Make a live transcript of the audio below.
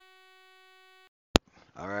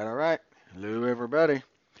All right. Hello, everybody.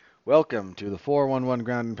 Welcome to the 411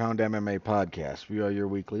 Ground and Pound MMA podcast. We are your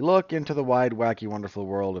weekly look into the wide, wacky, wonderful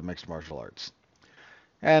world of mixed martial arts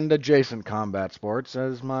and adjacent combat sports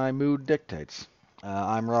as my mood dictates.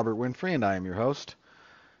 I'm Robert Winfree, and I am your host.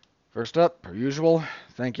 First up, per usual,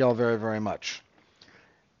 thank y'all very, very much.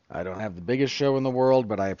 I don't have the biggest show in the world,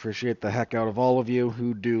 but I appreciate the heck out of all of you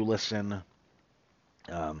who do listen.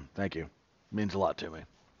 Thank you. It means a lot to me.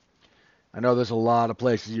 I know there's a lot of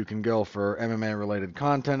places you can go for MMA related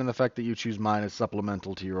content, and the fact that you choose mine as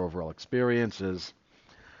supplemental to your overall experience is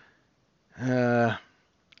uh,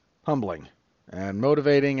 humbling and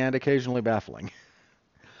motivating and occasionally baffling.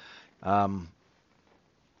 Um,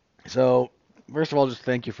 so, first of all, just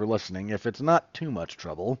thank you for listening. If it's not too much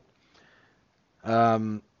trouble,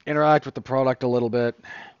 interact with the product a little bit.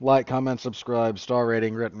 Like, comment, subscribe, star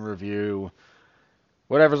rating, written review,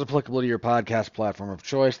 whatever's applicable to your podcast platform of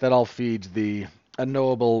choice. That all feeds the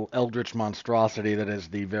unknowable eldritch monstrosity that is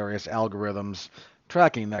the various algorithms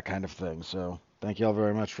tracking that kind of thing. So thank you all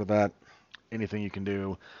very much for that. Anything you can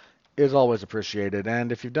do is always appreciated.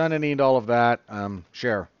 And if you've done any and all of that,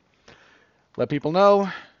 share. Let people know.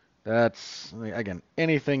 That's, again,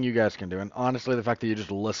 anything you guys can do. And honestly, the fact that you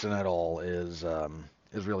just listen at all is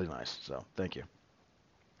really nice. So thank you.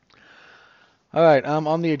 All right,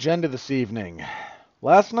 on the agenda this evening.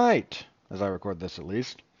 Last night, as I record this at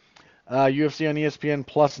least, UFC on ESPN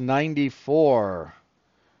plus 94.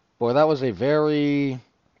 Boy, that was a very,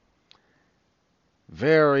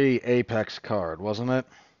 very apex card, wasn't it?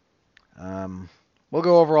 We'll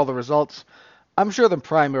go over all the results. I'm sure the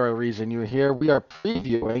primary reason you're here, we are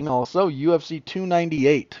previewing also UFC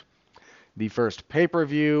 298, the first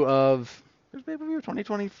pay-per-view of, there's pay-per-view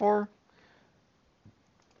 2024?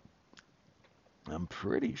 I'm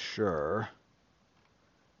pretty sure.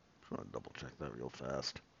 Just want to double check that real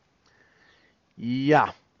fast.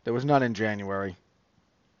 Yeah, there was none in January.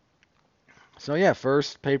 So yeah,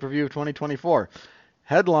 first pay-per-view of 2024.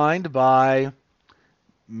 Headlined by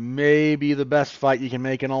maybe the best fight you can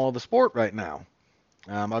make in all of the sport right now.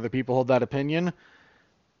 Other people hold that opinion.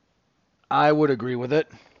 I would agree with it,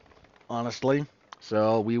 honestly.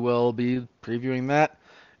 So we will be previewing that.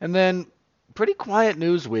 And then, pretty quiet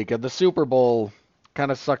news week. The Super Bowl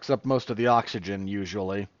kind of sucks up most of the oxygen,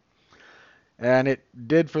 usually. And it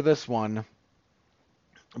did for this one.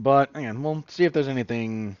 But, again, we'll see if there's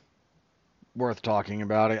anything worth talking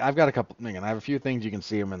about. I've got a couple, again, I have a few things. You can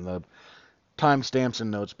see them in the timestamps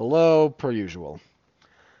and notes below, per usual.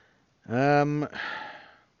 Um,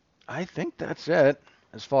 I think that's it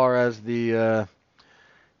as far as the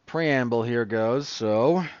preamble here goes.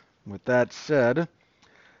 So, with that said,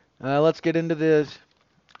 let's get into the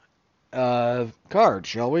card,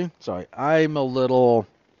 shall we? Sorry, I've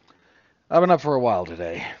been up for a while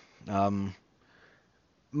today. Um,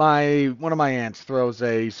 one of my aunts throws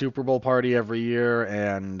a Super Bowl party every year,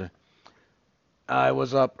 and I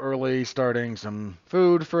was up early starting some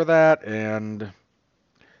food for that, and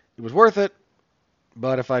it was worth it.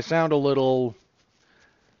 But if I sound a little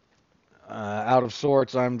out of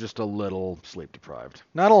sorts, I'm just a little sleep deprived.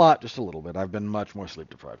 Not a lot, just a little bit. I've been much more sleep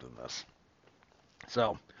deprived than this.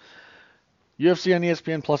 So, UFC on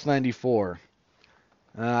ESPN plus 94.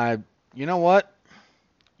 You know what?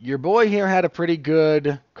 Your boy here had a pretty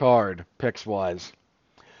good card, picks wise.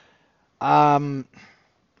 Um,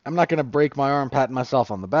 I'm not going to break my arm patting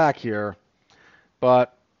myself on the back here,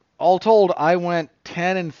 but all told, I went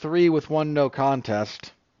 10-3 with one no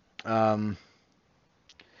contest. Um,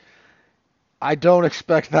 I don't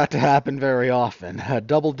expect that to happen very often.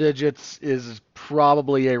 Double digits is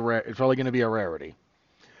probably it's probably going to be a rarity.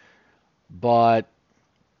 But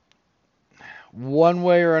one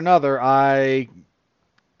way or another,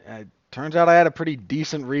 it turns out I had a pretty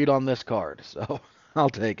decent read on this card, so I'll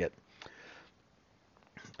take it.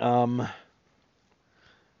 Um,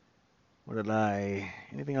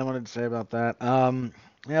 anything I wanted to say about that?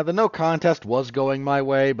 Yeah, the no contest was going my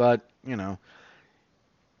way, but,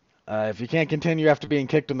 if you can't continue after being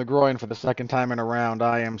kicked in the groin for the second time in a round,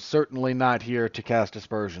 I am certainly not here to cast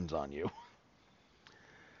aspersions on you.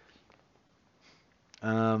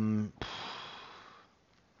 Um,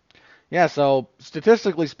 yeah, so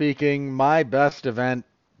statistically speaking, my best event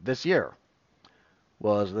this year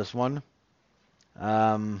was this one.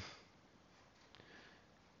 Um,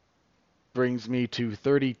 brings me to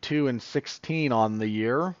 32-16 on the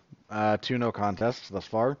year. Two no contests thus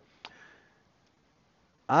far.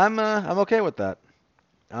 I'm okay with that.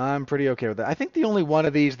 I'm pretty okay with that. I think the only one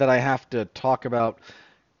of these that I have to talk about,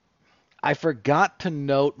 I forgot to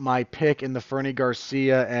note my pick in the Fernie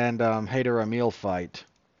Garcia and Hader Emil fight.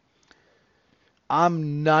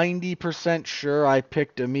 I'm 90% sure I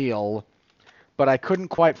picked Emil, but I couldn't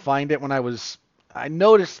quite find it I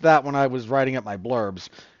noticed that when I was writing up my blurbs.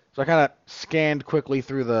 So I kind of scanned quickly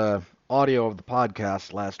through the audio of the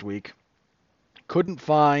podcast last week. Couldn't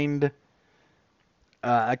find,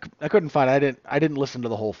 I couldn't find, I didn't listen to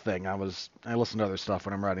the whole thing. I listened to other stuff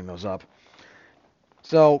when I'm writing those up.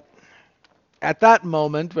 So at that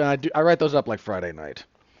moment, when I write those up like Friday night,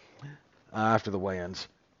 after the weigh-ins.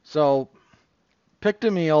 So picked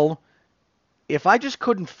Emil. If I just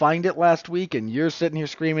couldn't find it last week and you're sitting here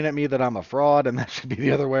screaming at me that I'm a fraud and that should be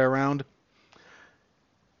the other way around,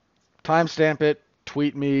 timestamp it,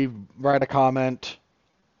 tweet me, write a comment.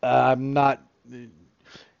 I'm not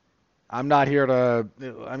here to.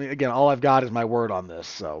 I mean, again, all I've got is my word on this.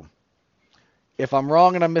 So if I'm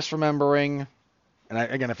wrong and I'm misremembering, and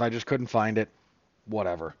again, if I just couldn't find it,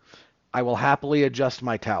 whatever. I will happily adjust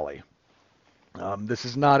my tally. This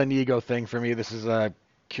is not an ego thing for me. This is a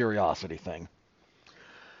curiosity thing.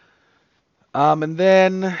 And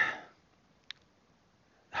then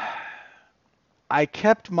I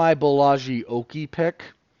kept my Balaji Oki pick,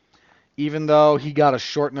 even though he got a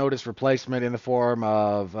short notice replacement in the form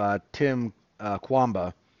of Tim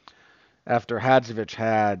Kwamba after Hadzovic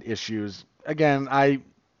had issues. Again, I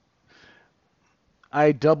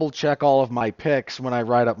double check all of my picks when I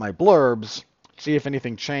write up my blurbs, see if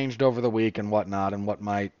anything changed over the week and whatnot, and what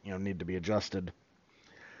might need to be adjusted.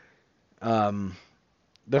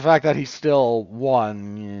 The fact that he still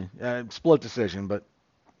won, split decision, but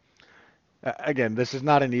again, this is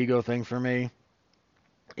not an ego thing for me.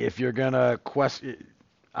 If you're gonna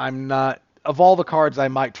I'm not. Of all the cards I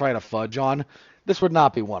might try to fudge on, this would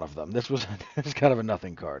not be one of them. This was kind of a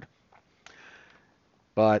nothing card.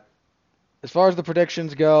 But as far as the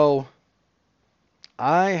predictions go,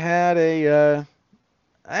 I had a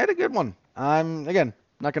good one. I'm again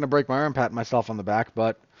not gonna break my arm patting myself on the back,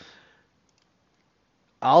 but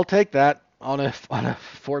I'll take that on a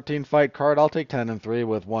 14 fight card. I'll take 10-3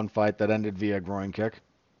 with one fight that ended via groin kick.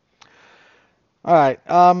 All right,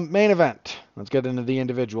 main event. Let's get into the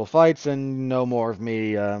individual fights and no more of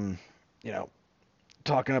me,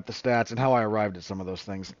 talking up the stats and how I arrived at some of those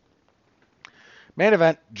things. Main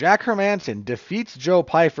event, Jack Hermansson defeats Joe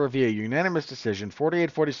Pyfer via unanimous decision,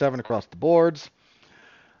 48-47 across the boards.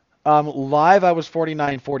 Live, I was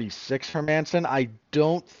 49-46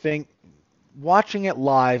 Hermansson. Watching it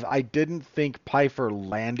live, I didn't think Pyfer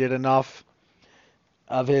landed enough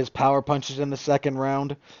of his power punches in the second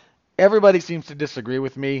round. Everybody seems to disagree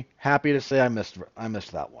with me. Happy to say I missed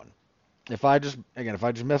that one. If I just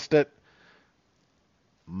missed it,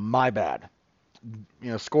 my bad.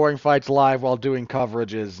 Scoring fights live while doing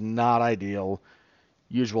coverage is not ideal.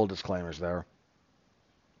 Usual disclaimers there.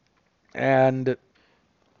 And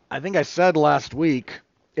I think I said last week,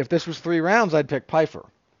 if this was 3 rounds, I'd pick Pyfer.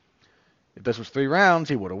 If this was 3 rounds,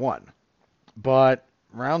 he would have won. But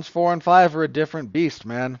rounds 4 and 5 are a different beast,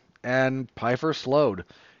 man. And Pyfer slowed.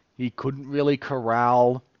 He couldn't really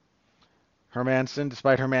corral Hermansson,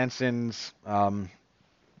 despite Hermansson's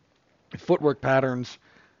footwork patterns.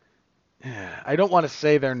 I don't want to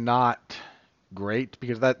say they're not great,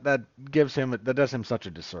 because that does him such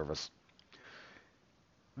a disservice.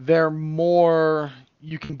 They're more,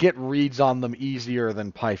 you can get reads on them easier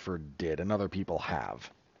than Pyfer did, and other people have.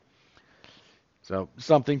 So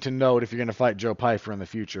something to note if you're going to fight Joe Pyfer in the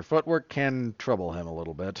future. Footwork can trouble him a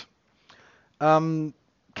little bit.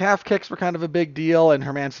 Calf kicks were kind of a big deal, and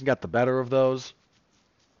Hermansson got the better of those.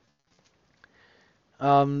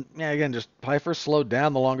 Again, just Pyfer slowed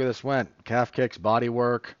down the longer this went. Calf kicks, body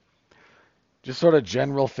work, just sort of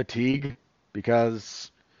general fatigue, because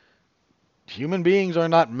human beings are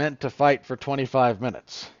not meant to fight for 25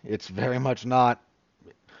 minutes. It's very much not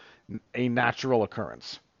a natural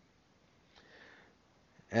occurrence.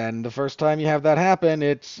 And the first time you have that happen,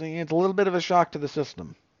 it's a little bit of a shock to the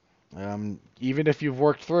system. Even if you've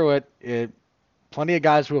worked through it, plenty of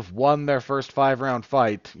guys who have won their first 5-round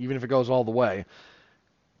fight, even if it goes all the way,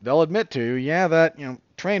 they'll admit to, that,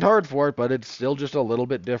 trained hard for it, but it's still just a little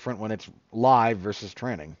bit different when it's live versus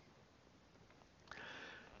training.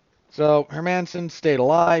 So Hermansson stayed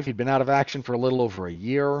alive. He'd been out of action for a little over a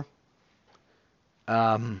year.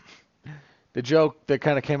 The joke that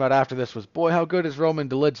kind of came out after this was, boy, how good is Roman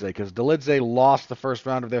Dolidze? Because Dolidze lost the first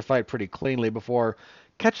round of their fight pretty cleanly before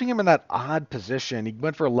catching him in that odd position. He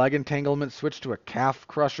went for a leg entanglement, switched to a calf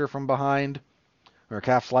crusher from behind, or a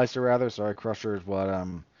calf slicer rather. Sorry, crusher is what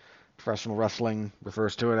professional wrestling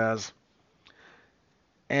refers to it as.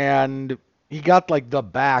 And he got like the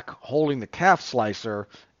back holding the calf slicer,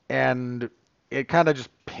 and it kind of just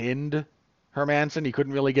pinned Hermansson. He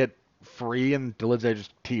couldn't really get free, and Dolidze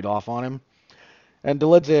just teed off on him. And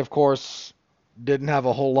Dolidze, of course, didn't have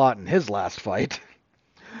a whole lot in his last fight.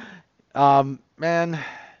 Man,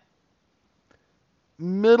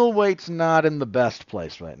 middleweight's not in the best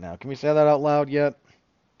place right now. Can we say that out loud yet?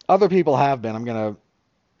 Other people have been. I'm gonna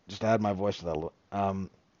just add my voice to that. I'm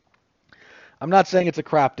not saying it's a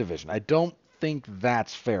crap division. I don't think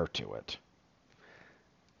that's fair to it.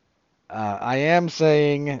 I am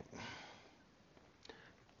saying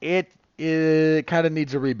it kind of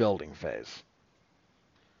needs a rebuilding phase.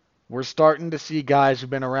 We're starting to see guys who've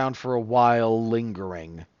been around for a while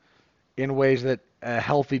lingering in ways that a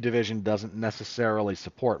healthy division doesn't necessarily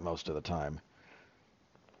support most of the time.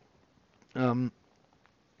 Um,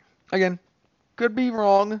 Again, could be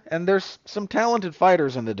wrong, and there's some talented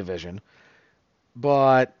fighters in the division,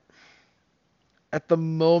 but at the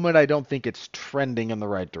moment, I don't think it's trending in the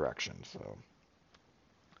right direction. So,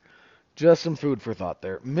 just some food for thought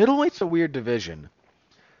there. Middleweight's a weird division.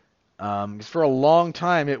 'Cause for a long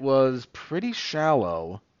time, it was pretty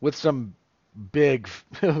shallow with some big,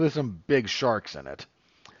 with some big sharks in it.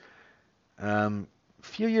 A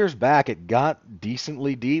few years back, it got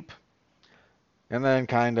decently deep, and then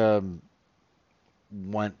kind of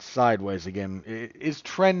went sideways again. It is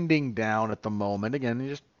trending down at the moment. Again,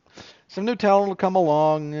 just some new talent will come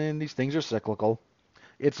along, and these things are cyclical.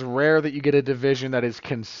 It's rare that you get a division that is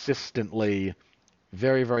consistently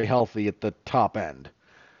very, very healthy at the top end.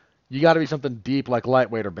 You got to be something deep like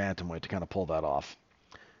lightweight or bantamweight to kind of pull that off.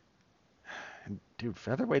 And dude,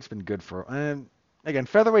 featherweight's been good for. Again,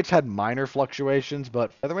 featherweight's had minor fluctuations,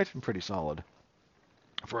 but featherweight's been pretty solid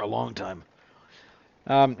for a long time.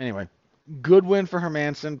 Anyway, good win for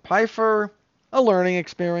Hermanson. Pfeiffer, a learning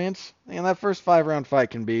experience. And that first 5-round fight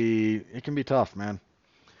can be tough, man.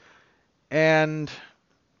 And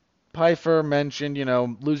Pfeiffer mentioned,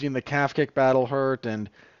 losing the calf kick battle hurt, and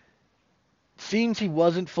seems he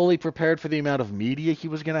wasn't fully prepared for the amount of media he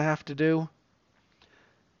was going to have to do.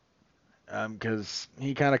 Because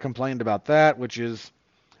he kind of complained about that, which is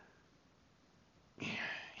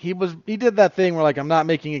he did that thing where, like, I'm not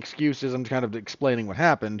making excuses, I'm kind of explaining what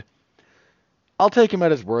happened. I'll take him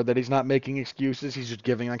at his word that he's not making excuses, he's just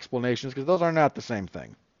giving explanations, because those are not the same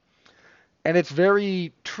thing. And it's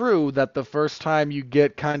very true that the first time you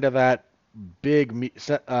get kind of that big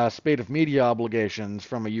spate of media obligations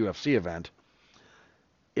from a UFC event,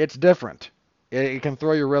 it's different. It can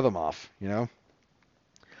throw your rhythm off,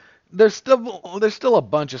 There's still a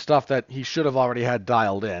bunch of stuff that he should have already had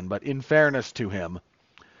dialed in, but in fairness to him,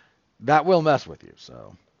 that will mess with you.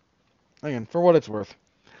 So, again, for what it's worth.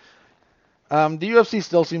 The UFC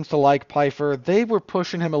still seems to like Pfeiffer. They were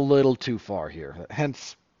pushing him a little too far here,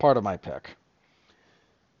 hence part of my pick.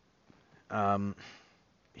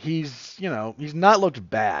 He's not looked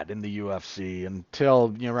bad in the UFC until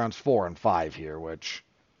rounds 4 and 5 here, which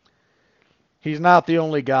he's not the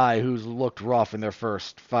only guy who's looked rough in their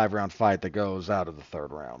first 5-round fight that goes out of the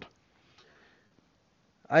 3rd round.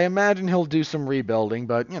 I imagine he'll do some rebuilding,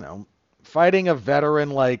 but fighting a veteran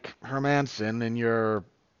like Hermanson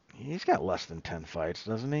he's got less than 10 fights,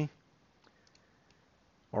 doesn't he?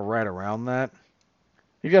 Or right around that.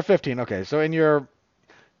 He's got 15. Okay, so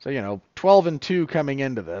 12 and 2 coming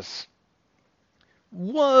into this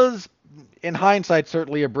was, in hindsight,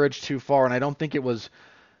 certainly a bridge too far, and I don't think it was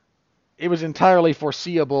entirely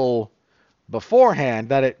foreseeable beforehand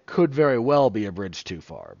that it could very well be a bridge too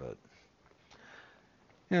far. But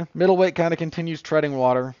yeah, middleweight kind of continues treading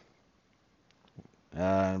water.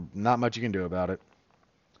 Not much you can do about it.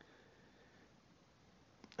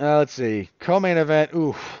 Let's see. Co-main event.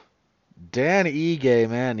 Oof. Dan Ige,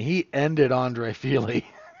 man, he ended Andre Fili.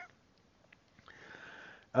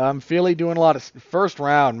 Fili doing a lot of first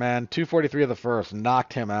round, man. 243 of the first,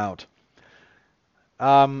 knocked him out.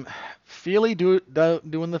 Fili doing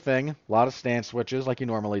the thing, a lot of stance switches like he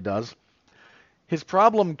normally does. His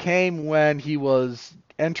problem came when he was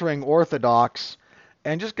entering orthodox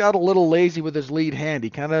and just got a little lazy with his lead hand. He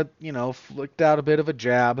kind of, flicked out a bit of a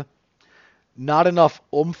jab. Not enough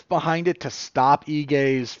oomph behind it to stop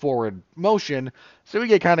Ige's forward motion, so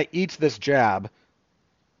Ige kind of eats this jab.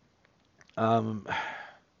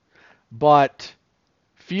 But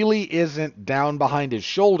Fili isn't down behind his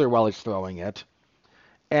shoulder while he's throwing it,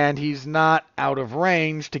 and he's not out of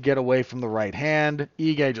range to get away from the right hand.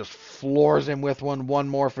 Ige just floors him with one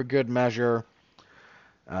more for good measure.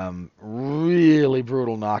 Really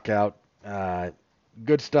brutal knockout.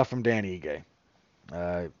 Good stuff from Dan Ige.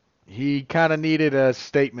 He kind of needed a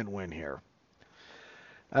statement win here.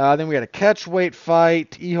 Then we had a catchweight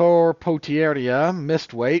fight. Ihor Potieria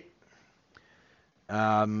missed weight.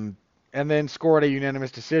 And then scored a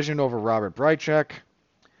unanimous decision over Robert Brychek.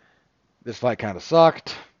 This fight kind of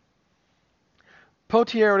sucked.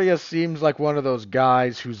 Potieria seems like one of those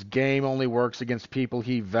guys whose game only works against people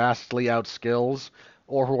he vastly outskills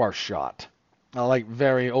or who are shot. Like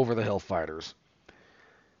very over-the-hill fighters.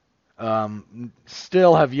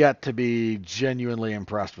 Still have yet to be genuinely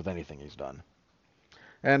impressed with anything he's done.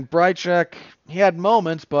 And Brychek, he had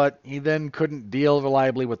moments, but he then couldn't deal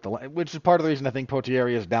reliably with which is part of the reason I think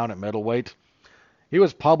Potieria is down at middleweight. He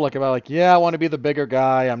was public about like, yeah, I want to be the bigger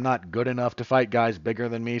guy. I'm not good enough to fight guys bigger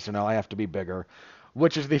than me, so now I have to be bigger.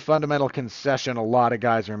 Which is the fundamental concession a lot of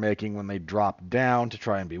guys are making when they drop down to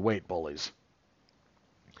try and be weight bullies.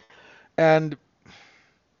 And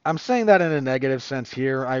I'm saying that in a negative sense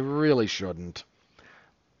here. I really shouldn't.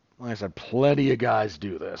 Like I said, plenty of guys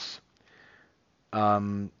do this.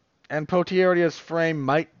 And Potieria's frame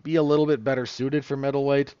might be a little bit better suited for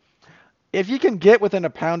middleweight. If you can get within a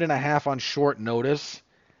pound and a half on short notice,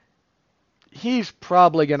 he's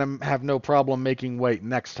probably going to have no problem making weight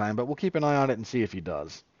next time, but we'll keep an eye on it and see if he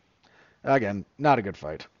does. Again, not a good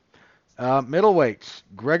fight. Middleweights,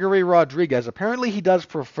 Gregory Rodriguez. Apparently he does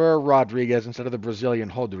prefer Rodriguez instead of the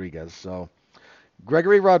Brazilian Rodriguez. So,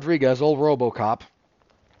 Gregory Rodriguez, old RoboCop.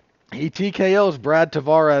 He TKOs Brad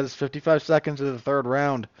Tavares 55 seconds into the third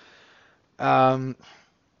round.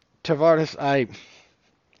 Tavares,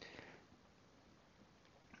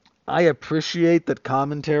 I appreciate that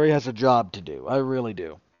commentary has a job to do. I really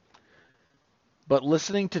do. But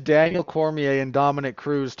listening to Daniel Cormier and Dominic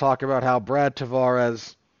Cruz talk about how Brad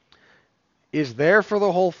Tavares is there for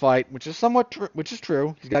the whole fight, which is which is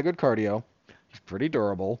true. He's got good cardio. He's pretty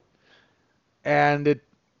durable. And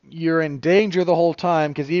you're in danger the whole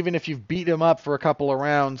time because even if you've beat him up for a couple of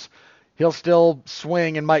rounds, he'll still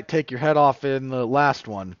swing and might take your head off in the last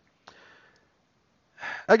one.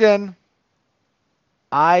 Again,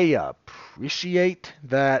 I appreciate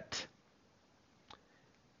that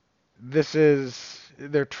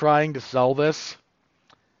they're trying to sell this.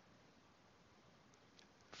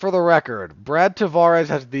 For the record, Brad Tavares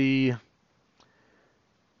has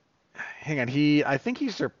I think he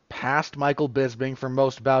surpassed Michael Bisping for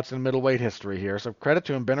most bouts in middleweight history here, so credit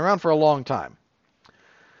to him. Been around for a long time.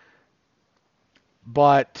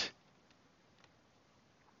 But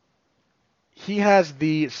he has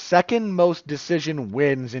the second most decision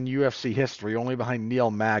wins in UFC history, only behind Neil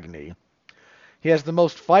Magny. He has the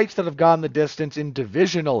most fights that have gone the distance in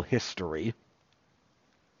divisional history.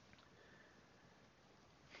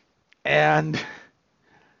 And,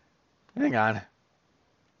 hang on.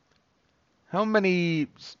 How many,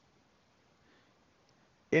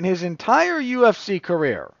 in his entire UFC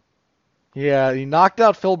career, he knocked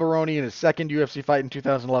out Phil Baroni in his second UFC fight in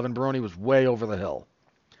 2011. Baroni was way over the hill.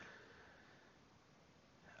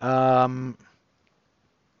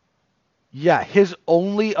 His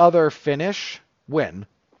only other win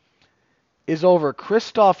is over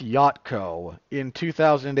Krzysztof Jotko in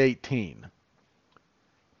 2018.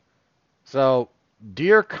 So,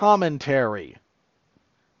 dear commentary,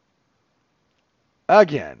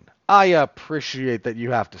 again, I appreciate that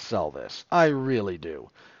you have to sell this. I really do.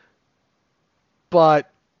 But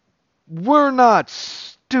we're not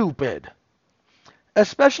stupid.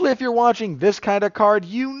 Especially if you're watching this kind of card,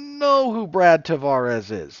 you know who Brad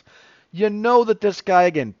Tavares is. You know that this guy,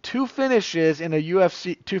 again, 2 finishes in a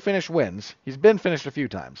UFC, 2 finish wins. He's been finished a few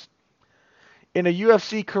times. In a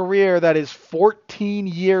UFC career that is 14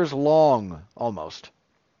 years long, almost.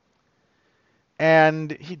 And,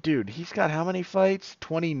 he's got how many fights?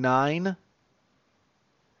 29?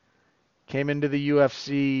 Came into the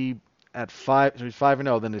UFC at 5, so he's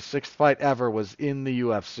 5-0, then his 6th fight ever was in the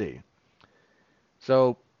UFC.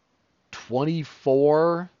 So,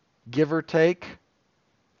 24, give or take.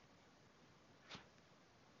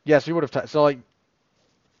 Yes, we would have, so like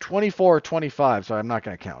 24 or 25, so I'm not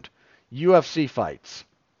going to count. UFC fights.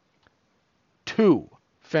 2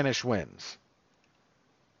 finish wins.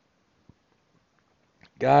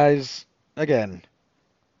 Guys, again,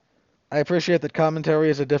 I appreciate that commentary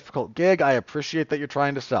is a difficult gig. I appreciate that you're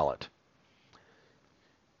trying to sell it.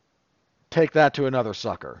 Take that to another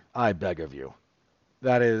sucker, I beg of you.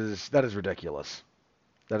 That is ridiculous.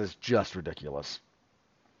 That is just ridiculous.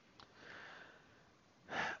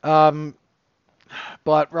 But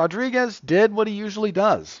Rodriguez did what he usually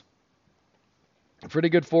does. Pretty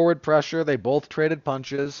good forward pressure. They both traded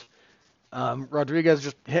punches. Rodriguez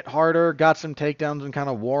just hit harder, got some takedowns, and kind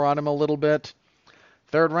of wore on him a little bit.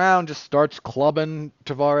 Third round, just starts clubbing.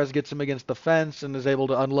 Tavares gets him against the fence and is able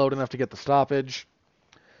to unload enough to get the stoppage.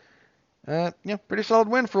 Pretty solid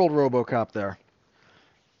win for old RoboCop there.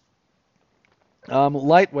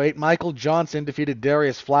 Lightweight, Michael Johnson defeated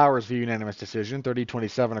Darius Flowers via unanimous decision,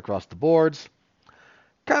 30-27 across the boards.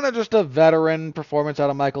 kind of just a veteran performance out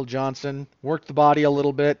of Michael Johnson. Worked the body a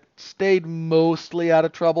little bit. Stayed mostly out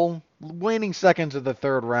of trouble. Waning seconds of the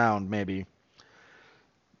third round, maybe.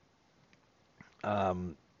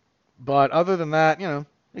 Um, but other than that,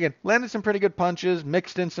 again, landed some pretty good punches,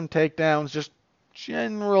 mixed in some takedowns, just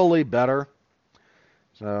generally better.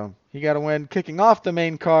 So he got a win. Kicking off the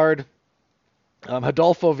main card,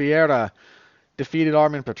 Adolfo Vieira defeated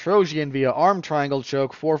Armin Petrosyan via arm triangle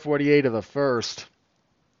choke, 4:48 of the first.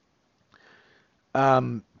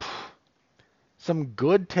 Um, some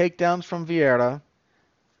good takedowns from Vieira.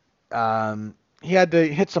 He had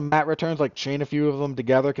to hit some mat returns, like chain a few of them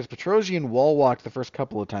together, because Petrosyan wall walked the first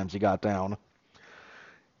couple of times he got down.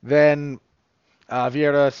 Then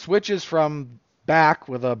Vieira switches from back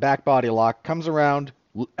with a back body lock, comes around,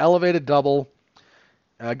 elevated double,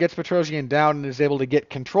 gets Petrosyan down and is able to get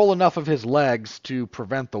control enough of his legs to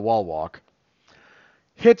prevent the wall walk.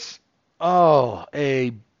 Hits,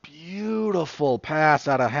 a beautiful pass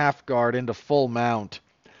out of half guard into full mount.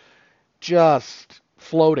 Just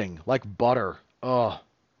floating like butter. Oh,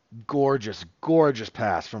 gorgeous, gorgeous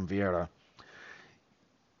pass from Vieira.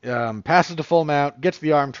 Passes to full mount, gets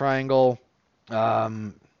the arm triangle.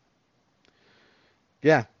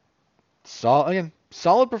 Yeah,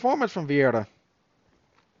 solid performance from Vieira.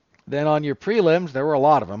 Then on your prelims, there were a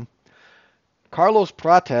lot of them. Carlos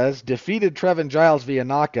Prates defeated Trevin Giles via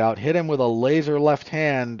knockout, hit him with a laser left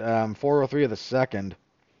hand, 4:03 of the second.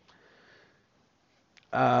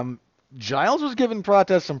 Giles was giving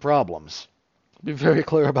Prates some problems. Be very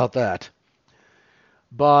clear about that.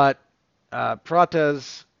 But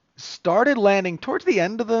Prates started landing towards the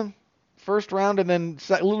end of the first round and then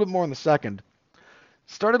a little bit more in the second.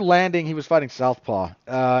 Started landing, he was fighting southpaw,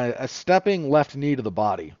 a stepping left knee to the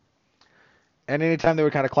body. And anytime they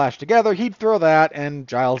would kind of clash together, he'd throw that, and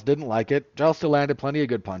Giles didn't like it. Giles still landed plenty of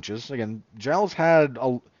good punches. Again, Giles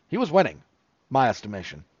he was winning, my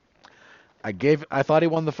estimation. I thought he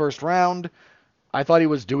won the first round. I thought he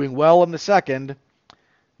was doing well in the second.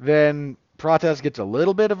 Then Prates gets a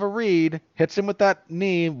little bit of a read, hits him with that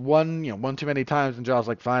knee one too many times, and Giles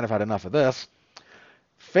like, fine, I've had enough of this.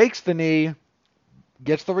 Fakes the knee,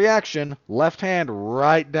 gets the reaction, left hand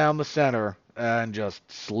right down the center, and just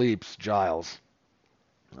sleeps Giles.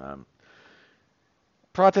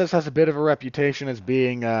 Prates has a bit of a reputation as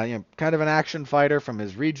being kind of an action fighter from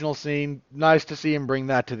his regional scene. Nice to see him bring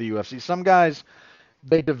that to the UFC. Some guys,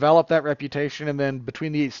 they develop that reputation, and then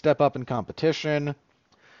between the step up in competition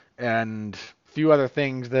and a few other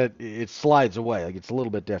things, that it slides away. Like, it's a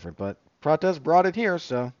little bit different. But Prates brought it here,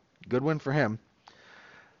 so good win for him.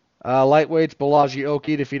 Lightweights, Balaji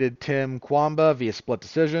Oki defeated Tim Kwamba via split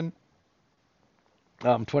decision.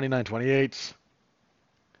 29-28.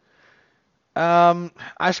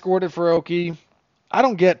 I scored it for Oki. I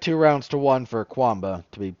don't get 2-1 for Kwamba,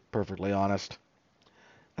 to be perfectly honest.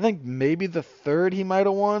 I think maybe the third he might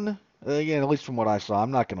have won. Again, at least from what I saw.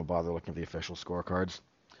 I'm not going to bother looking at the official scorecards.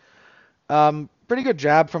 Pretty good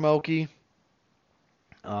jab from Oki.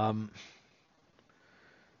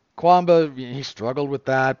 Kwamba, he struggled with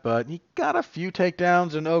that, but he got a few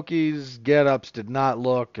takedowns, and Oki's get-ups did not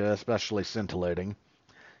look especially scintillating.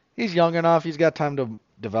 He's young enough. He's got time to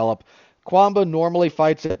develop. Kwamba normally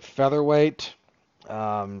fights at featherweight.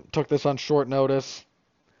 Took this on short notice.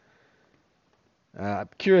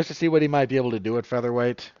 Curious to see what he might be able to do at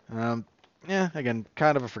featherweight. Again,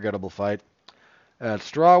 kind of a forgettable fight. At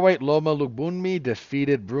strawweight, Loma Lubunmi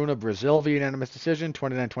defeated Bruna Brazil via unanimous decision,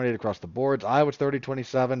 29-28 across the boards. I was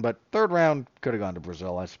 30-27, but third round could have gone to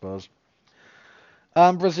Brazil, I suppose.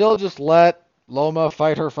 Brazil just let Loma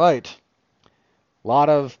fight her fight. A lot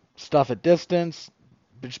of stuff at distance,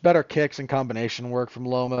 just better kicks and combination work from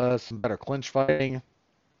Loma, some better clinch fighting.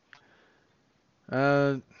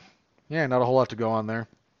 Not a whole lot to go on there.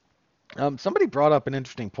 Somebody brought up an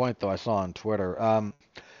interesting point, though, I saw on Twitter.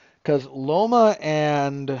 Because Loma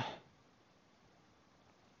and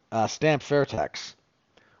Stamp Fairtex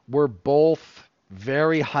were both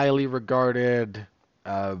very highly regarded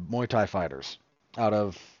Muay Thai fighters out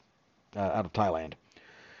of Thailand.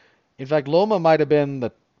 In fact, Loma might have been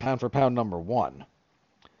the pound-for-pound number one.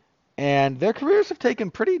 And their careers have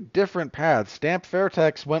taken pretty different paths. Stamp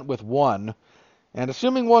Fairtex went with one, and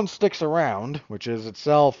assuming one sticks around, which is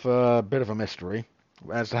itself a bit of a mystery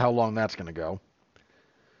as to how long that's going to go.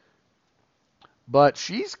 But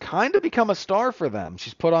she's kind of become a star for them.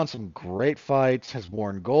 She's put on some great fights, has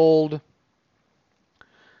worn gold.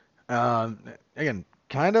 Again,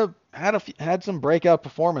 kind of had some breakout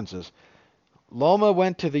performances. Loma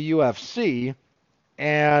went to the UFC,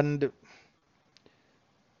 and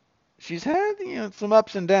she's had some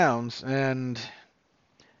ups and downs. And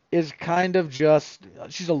is kind of just,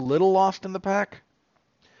 she's a little lost in the pack.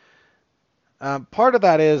 Part of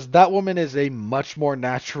that is that woman is a much more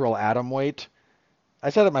natural atom weight. I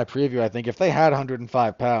said in my preview, I think if they had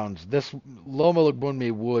 105 pounds, this Loma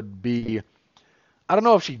Lookboonmee would be, I don't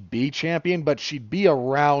know if she'd be champion, but she'd be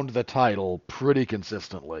around the title pretty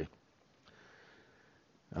consistently.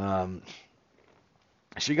 Um,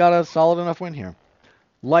 she got a solid enough win here.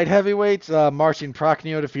 Light heavyweights, Marcin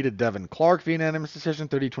Prachnio defeated Devin Clark via unanimous decision,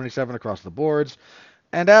 30-27 across the boards.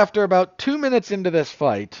 And after about 2 minutes into this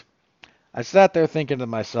fight, I sat there thinking to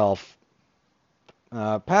myself,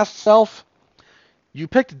 past self, you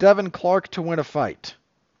picked Devin Clark to win a fight.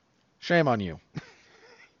 Shame on you.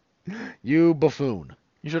 You buffoon.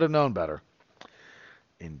 You should have known better.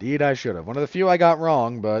 Indeed, I should have. One of the few I got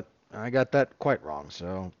wrong, but I got that quite wrong.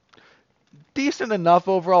 So, decent enough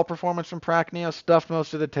overall performance from Prachnio. Stuffed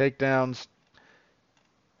most of the takedowns.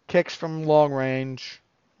 Kicks from long range.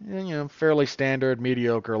 And, fairly standard,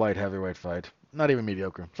 mediocre light heavyweight fight. Not even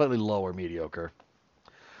mediocre. Slightly lower mediocre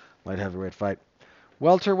light heavyweight fight.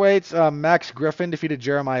 Welterweights, Max Griffin defeated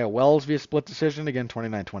Jeremiah Wells via split decision, again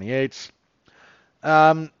 29-28.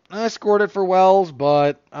 I scored it for Wells,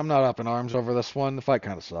 but I'm not up in arms over this one. The fight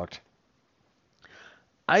kind of sucked.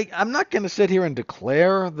 I'm not going to sit here and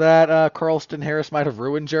declare that Carlston Harris might have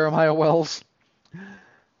ruined Jeremiah Wells,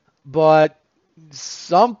 but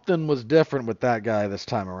something was different with that guy this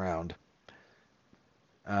time around.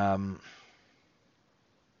 A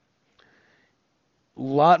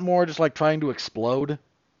lot more just like trying to explode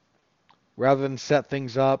rather than set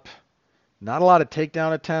things up. Not a lot of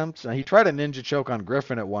takedown attempts. He tried a ninja choke on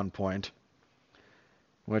Griffin at one point,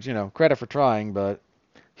 which, credit for trying, but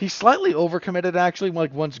he slightly overcommitted, actually.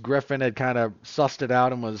 Like, once Griffin had kind of sussed it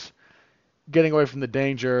out and was getting away from the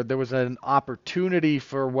danger, there was an opportunity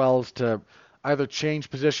for Wells to either change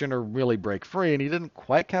position or really break free, and he didn't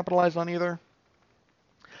quite capitalize on either.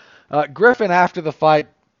 Griffin, after the fight,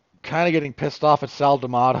 kind of getting pissed off at Sal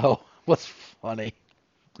D'Amato was funny.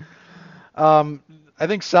 I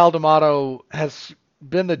think Sal D'Amato has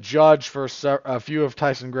been the judge for a few of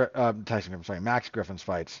Max Griffin's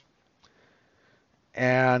fights.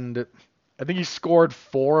 And I think he scored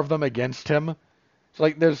 4 of them against him. So,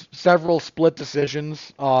 there's several split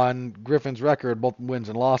decisions on Griffin's record, both wins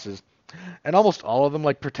and losses. And almost all of them,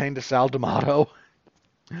 pertain to Sal D'Amato.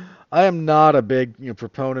 I am not a big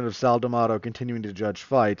proponent of Sal D'Amato continuing to judge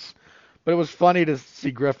fights. But it was funny to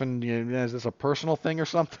see Griffin, is this a personal thing or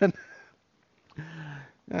something?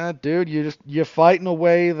 Dude, you fight in a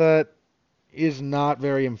way that is not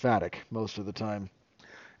very emphatic most of the time.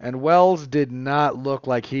 And Wells did not look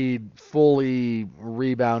like he fully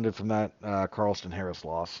rebounded from that Carlston Harris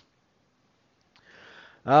loss.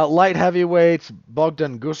 Light heavyweights,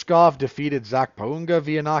 Bogdan Guskov defeated Zach Paunga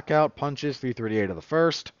via knockout punches, 3:38 of the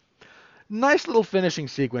first. Nice little finishing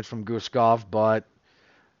sequence from Guskov, but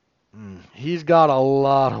he's got a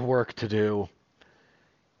lot of work to do.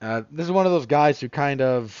 This is one of those guys who kind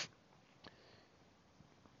of...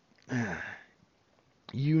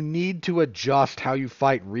 you need to adjust how you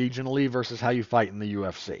fight regionally versus how you fight in the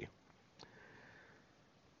UFC.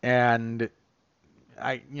 And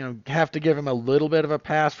I have to give him a little bit of a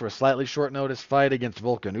pass for a slightly short notice fight against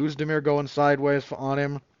Volkan Oezdemir going sideways on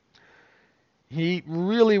him. He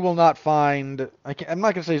really will not find... I'm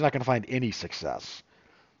not going to say he's not going to find any success.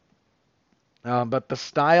 But the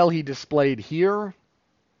style he displayed here...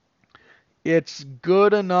 it's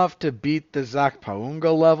good enough to beat the Zach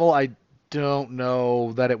Paunga level. I don't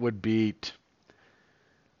know that it would beat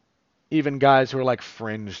even guys who are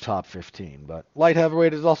fringe top 15. But light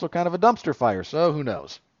heavyweight is also kind of a dumpster fire, so who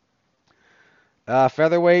knows?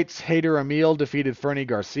 Featherweights, Hader Emil defeated Fernie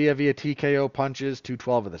Garcia via TKO punches,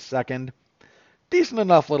 2:12 of the second. Decent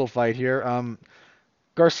enough little fight here.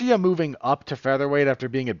 Garcia moving up to featherweight after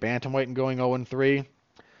being at bantamweight and going 0-3.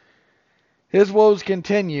 His woes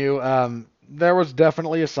continue. There was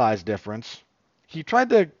definitely a size difference. He tried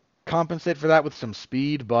to compensate for that with some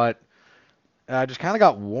speed, but just kind of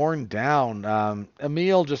got worn down.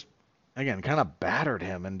 Emil just, again, kind of battered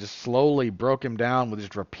him and just slowly broke him down with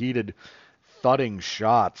just repeated thudding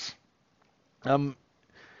shots.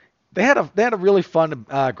 They had a really fun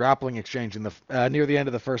grappling exchange in the near the end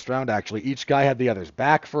of the first round. Actually, each guy had the other's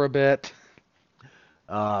back for a bit.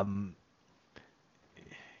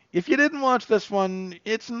 If you didn't watch this one,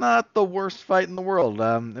 it's not the worst fight in the world.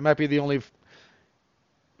 It might be the only.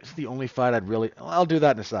 It's the only fight I'd really. I'll do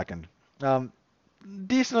that in a second.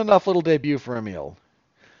 Decent enough little debut for Emil.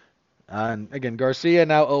 And again, Garcia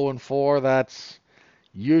now 0-4. That's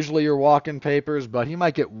usually your walk-in papers, but he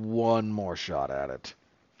might get one more shot at it.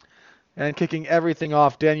 And kicking everything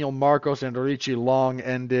off, Daniel Marcos and Orichi Long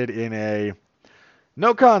ended in a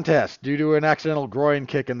no contest due to an accidental groin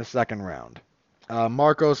kick in the second round.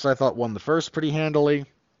 Marcos, I thought, won the first pretty handily,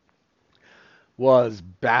 was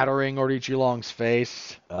battering Orichi Long's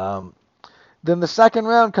face. Then the second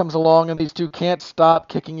round comes along, and these two can't stop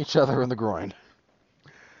kicking each other in the groin.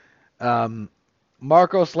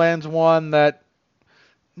 Marcos lands one that,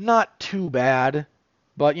 not too bad,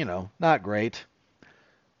 but, not great.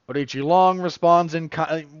 Orichi Long responds in...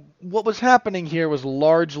 What was happening here was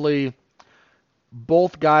largely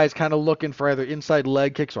both guys kind of looking for either inside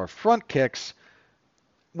leg kicks or front kicks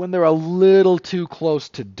when they're a little too close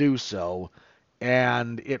to do so.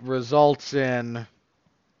 And it results in,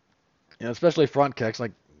 especially front kicks,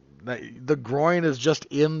 like the groin is just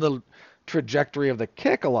in the trajectory of the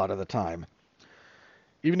kick a lot of the time.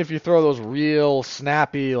 Even if you throw those real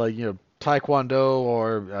snappy, like, Taekwondo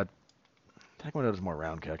or Taekwondo does more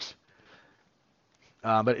round kicks.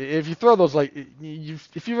 But if you throw those, like,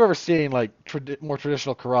 if you've ever seen, like, more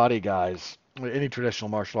traditional karate guys, any traditional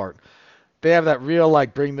martial art, they have that real,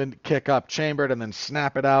 like, bring the kick up chambered and then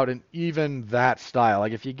snap it out, and even that style.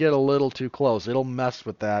 Like, if you get a little too close, it'll mess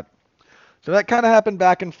with that. So that kind of happened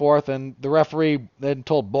back and forth, and the referee then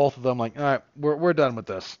told both of them, like, all right, we're done with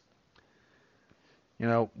this.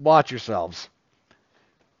 Watch yourselves.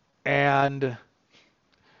 And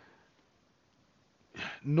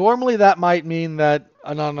normally that might mean that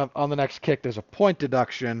on the next kick there's a point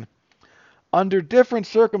deduction. Under different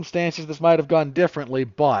circumstances, this might have gone differently,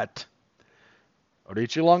 but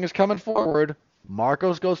Orichi Long is coming forward.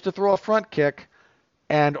 Marcos goes to throw a front kick,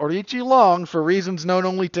 and Orichi Long, for reasons known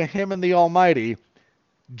only to him and the Almighty,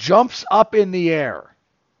 jumps up in the air.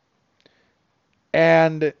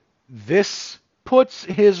 And this puts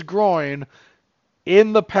his groin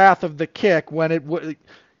in the path of the kick when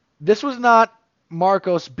this was not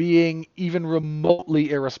Marcos being even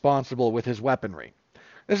remotely irresponsible with his weaponry.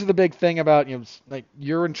 This is the big thing about, like,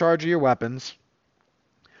 you're in charge of your weapons.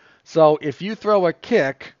 So if you throw a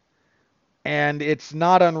kick and it's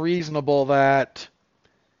not unreasonable that,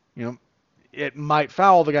 it might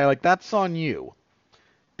foul the guy, like, that's on you.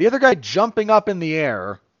 The other guy jumping up in the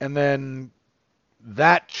air and then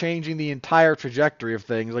that changing the entire trajectory of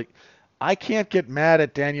things, like, I can't get mad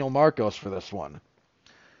at Daniel Marcos for this one.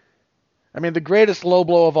 I mean, the greatest low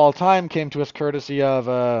blow of all time came to us courtesy of,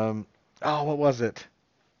 what was it?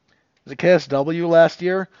 Was it KSW last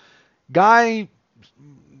year? Guy,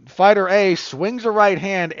 fighter A, swings a right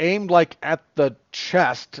hand aimed, like, at the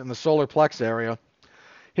chest in the solar plex area.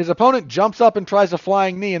 His opponent jumps up and tries a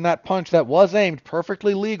flying knee, and that punch that was aimed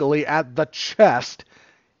perfectly legally at the chest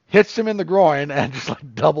hits him in the groin and just,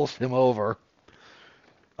 like, doubles him over.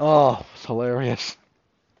 Oh, it's hilarious.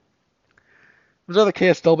 It was either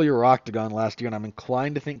KSW or Octagon last year, and I'm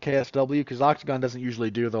inclined to think KSW because Octagon doesn't usually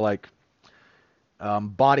do the, like,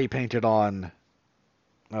 body painted on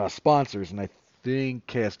sponsors, and I think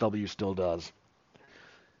KSW still does.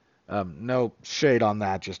 No shade on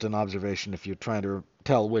that, just an observation if you're trying to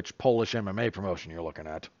tell which Polish MMA promotion you're looking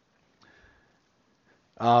at.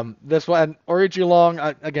 This one, Orichi Long,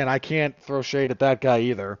 again, I can't throw shade at that guy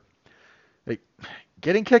either. Like,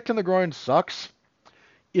 getting kicked in the groin sucks.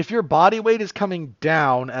 If your body weight is coming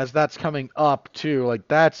down as that's coming up too, like,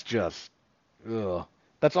 that's just, ugh.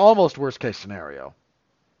 That's almost worst case scenario.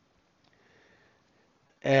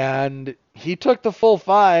 And he took the full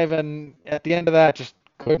 5, and at the end of that, just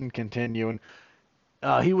couldn't continue.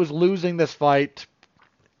 And he was losing this fight,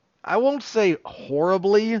 I won't say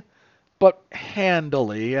horribly, but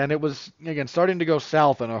handily. And it was, again, starting to go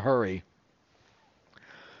south in a hurry.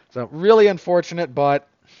 So really unfortunate, but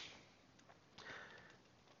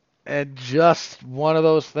and just one of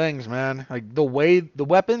those things, man. Like, the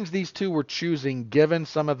weapons these two were choosing, given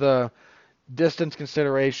some of the distance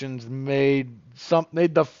considerations, made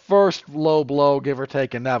the first low blow, give or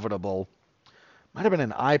take, inevitable. Might have been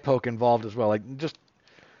an eye poke involved as well. Like, just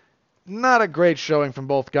not a great showing from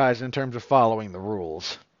both guys in terms of following the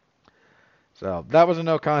rules. So that was a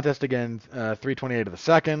no contest again, 3:28 of the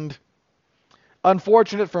second.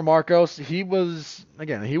 Unfortunate for Marcos. He was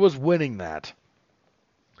winning that.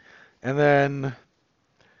 And then,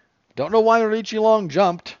 don't know why Orichi Long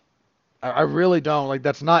jumped. I really don't. Like,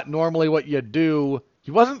 that's not normally what you do. He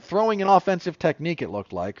wasn't throwing an offensive technique, it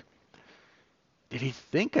looked like. Did he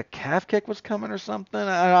think a calf kick was coming or something?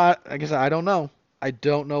 I guess I don't know. I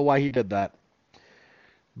don't know why he did that.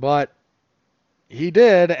 But he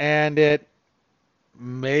did, and it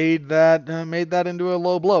made that into a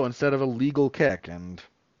low blow instead of a legal kick. And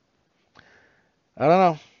I don't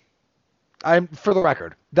know. For the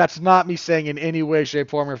record, that's not me saying in any way, shape,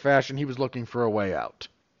 form, or fashion he was looking for a way out.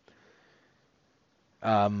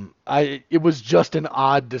 It was just an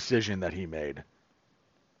odd decision that he made.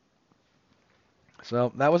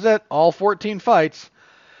 So that was it. All 14 fights.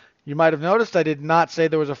 You might have noticed I did not say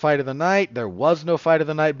there was a fight of the night. There was no fight of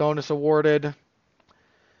the night bonus awarded.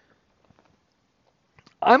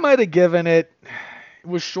 I might have given it. It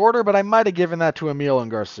was shorter, but I might have given that to Emil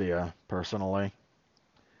and Garcia, personally.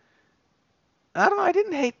 I don't know. I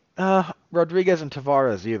didn't hate Rodriguez and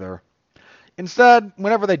Tavares either. Instead,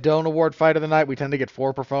 whenever they don't award fight of the night, we tend to get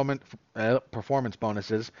 4 performance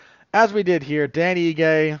bonuses, as we did here: Dan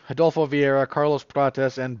Ige, Adolfo Vieira, Carlos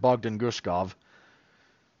Prates, and Bogdan Gushkov.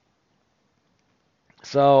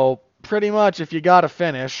 So pretty much, if you got a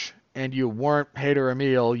finish and you weren't Hader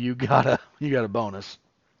Emil, you got a bonus.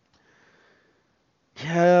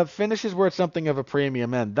 Yeah, finish is worth something of a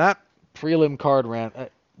premium, and that prelim card ran.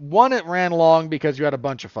 One, it ran long because you had a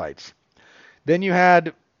bunch of fights. Then you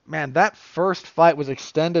had, man, that first fight was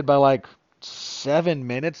extended by like 7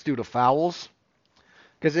 minutes due to fouls.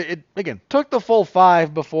 Because it again, took the full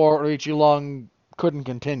 5 before Richie Long couldn't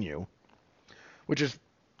continue.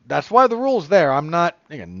 That's why the rule's there. I'm not,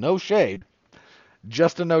 again, no shade.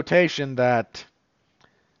 Just a notation that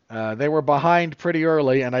they were behind pretty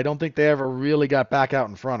early, and I don't think they ever really got back out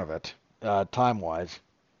in front of it, time-wise.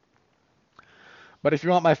 But if you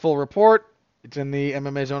want my full report, it's in the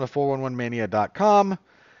MMA Zone of 411mania.com.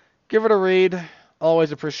 Give it a read.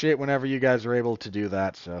 Always appreciate whenever you guys are able to do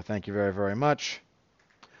that, so thank you very, very much.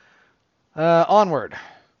 Onward.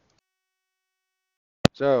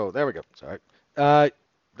 So, there we go. Sorry.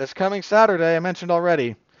 This coming Saturday, I mentioned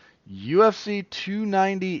already, UFC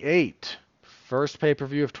 298. First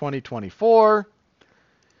pay-per-view of 2024.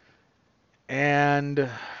 And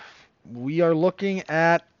we are looking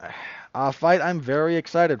at a fight I'm very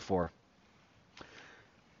excited for.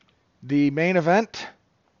 The main event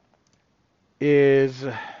is...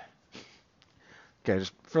 Okay,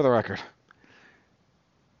 just for the record.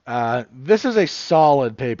 This is a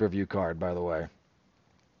solid pay-per-view card, by the way.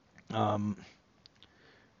 What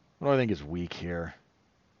do I think is weak here?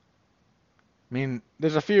 I mean,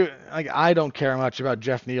 there's a few... I don't care much about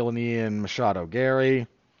Jeff Neal and Ian Machado Gary.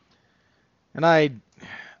 And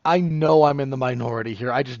I know I'm in the minority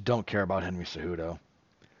here. I just don't care about Henry Cejudo.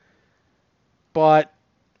 But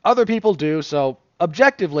other people do, so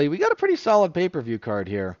objectively, we got a pretty solid pay-per-view card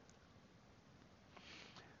here.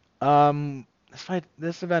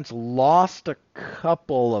 This event's lost a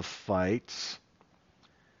couple of fights.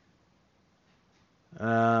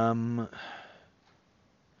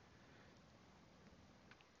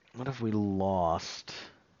 What have we lost?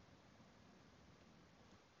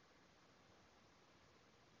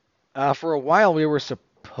 For a while, we were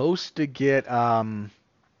supposed to get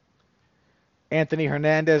Anthony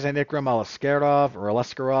Hernandez and Ikram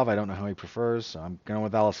Aliskerov. I don't know how he prefers, so I'm going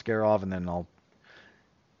with Aliskerov, and then I'll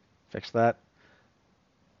fix that.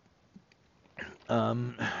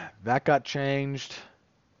 That got changed.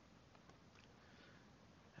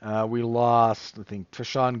 We lost, I think,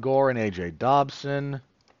 Trishan Gore and AJ Dobson,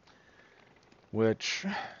 which,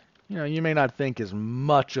 you may not think is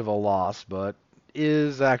much of a loss, but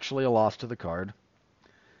is actually a loss to the card.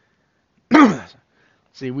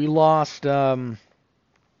 See, we lost Vinya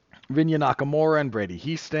Nakamura and Brady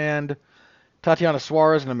Heastand, Tatiana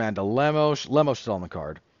Suarez and Amanda Lemos. Lemos still on the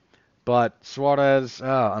card. But Suarez,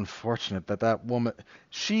 unfortunate that woman,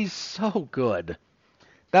 she's so good.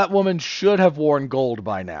 That woman should have worn gold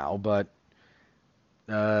by now, but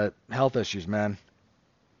health issues, man.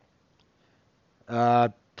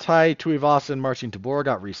 Tai Tuivasa and Marcin Tybura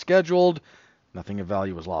got rescheduled. Nothing of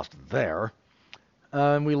value was lost there.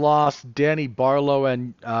 And we lost Danny Barlow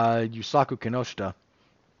and Yusaku Kinoshita.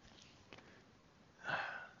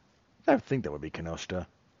 I think that would be Kinoshita.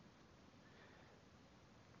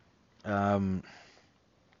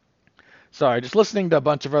 Sorry, just listening to a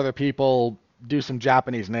bunch of other people do some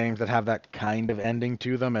Japanese names that have that kind of ending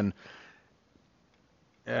to them, and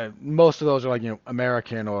most of those are like,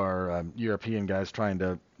 American or European guys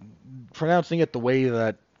pronouncing it the way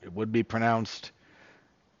that it would be pronounced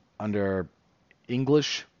under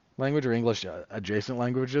English language or English adjacent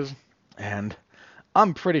languages, and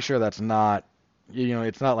I'm pretty sure that's not,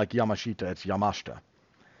 it's not like Yamashita, it's Yamashita.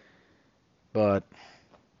 But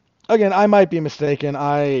again, I might be mistaken.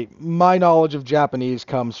 My knowledge of Japanese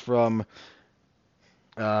comes from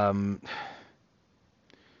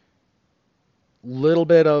little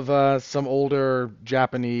bit of some older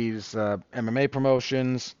Japanese MMA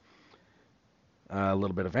promotions, a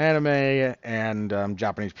little bit of anime, and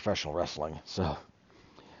Japanese professional wrestling. So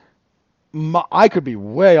I could be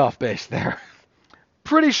way off base there.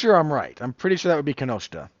 Pretty sure I'm right. I'm pretty sure that would be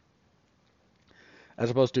Kinoshita, as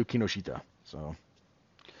opposed to Kinoshita. So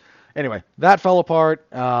Anyway, that fell apart.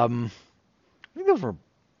 I think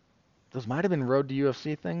those might have been Road to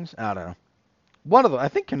UFC things. I don't know. One of them, I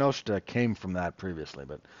think Kenoshita came from that previously,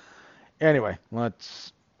 but anyway,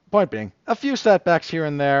 point being, a few setbacks here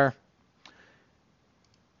and there.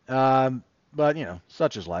 But,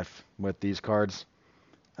 such is life with these cards.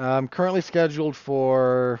 Currently scheduled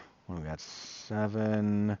for, what do we got,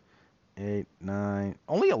 7, 8, 9,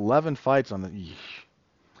 only 11 fights on the,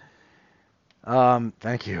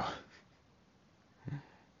 thank you.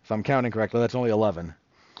 If I'm counting correctly, that's only 11.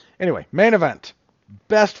 Anyway, main event.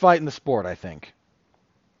 Best fight in the sport, I think.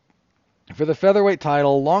 For the featherweight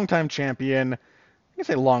title, longtime champion. I can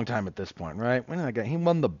say long time at this point, right? When did I get? He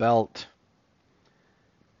won the belt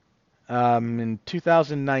in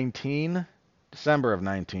 2019, December of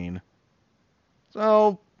 19.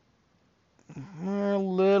 So a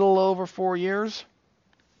little over 4 years.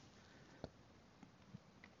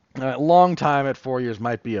 Long time at 4 years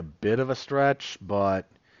might be a bit of a stretch, but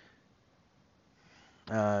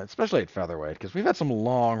especially at featherweight, because we've had some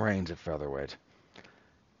long reigns at featherweight.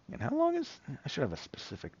 And how long is? I should have a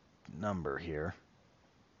specific number here.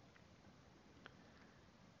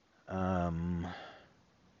 Do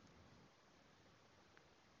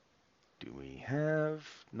we have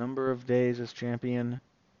number of days as champion?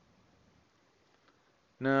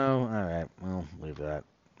 No? Alright, well, leave that.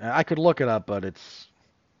 I could look it up, but it's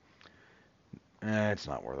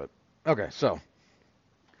not worth it. Okay, so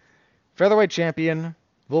featherweight champion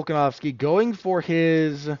Volkanovski going for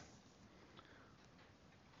his,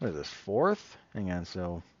 what is this, fourth? Hang on,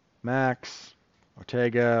 so Max,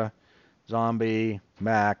 Ortega, Zombie,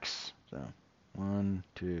 Max. So 1,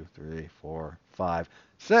 2, 3, 4, 5,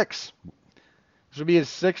 6. This would be his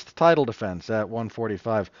sixth title defense at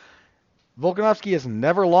 145. Volkanovski has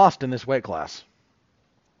never lost in this weight class,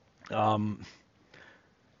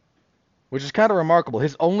 which is kind of remarkable.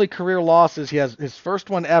 His only career losses, his first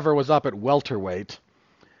one ever was up at welterweight,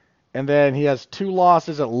 and then he has 2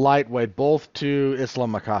 losses at lightweight, both to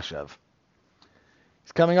Islam Makhachev.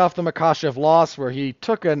 He's coming off the Makhachev loss where he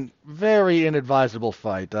took a very inadvisable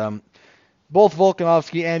fight. Both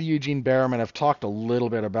Volkanovski and Eugene Berriman have talked a little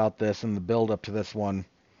bit about this in the build-up to this one.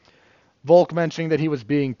 Volk mentioning that he was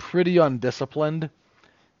being pretty undisciplined,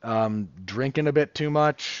 drinking a bit too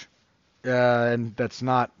much, and that's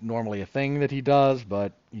not normally a thing that he does,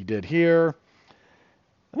 but he did here.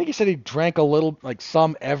 I think he said he drank a little, like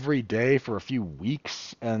some every day for a few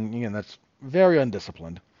weeks, and again, that's very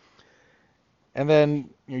undisciplined. And then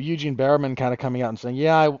Eugene Berriman kind of coming out and saying,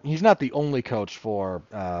 yeah, he's not the only coach for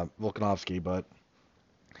Volkanovski, but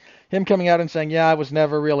him coming out and saying, yeah, I was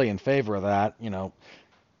never really in favor of that.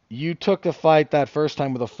 You took the fight that first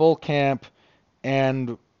time with a full camp,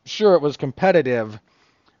 and sure, it was competitive,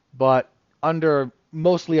 but under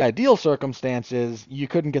mostly ideal circumstances, you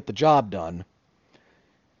couldn't get the job done.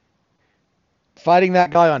 Fighting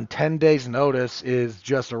that guy on 10 days' notice is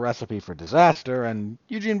just a recipe for disaster, and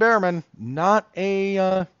Eugene Berriman, not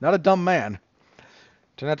a dumb man.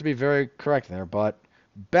 Turned out to be very correct there, but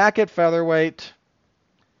back at featherweight,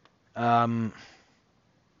 again,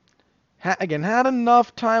 had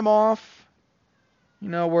enough time off,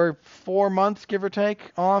 we're 4 months, give or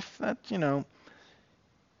take, off. That's,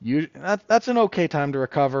 that's an okay time to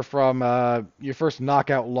recover from your first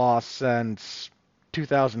knockout loss since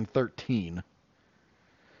 2013.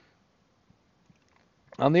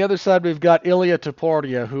 On the other side, we've got Ilia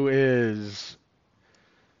Topuria, who is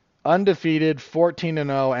undefeated,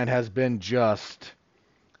 14-0, and has been just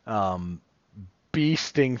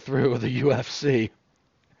beasting through the UFC.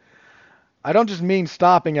 I don't just mean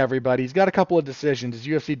stopping everybody. He's got a couple of decisions. His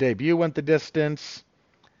UFC debut went the distance.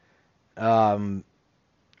 He's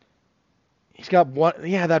got one.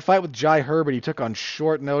 Yeah, that fight with Jai Herbert he took on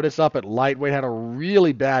short notice up at lightweight. Had a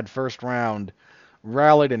really bad first round.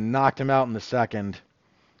 Rallied and knocked him out in the second.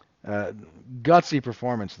 Gutsy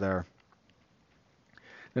performance there.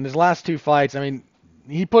 In his last 2 fights,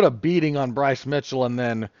 he put a beating on Bryce Mitchell and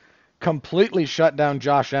then completely shut down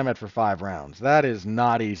Josh Emmett for 5 rounds. That is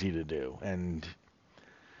not easy to do. And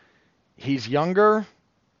he's younger.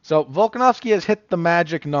 So Volkanovski has hit the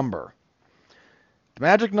magic number. The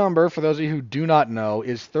magic number, for those of you who do not know,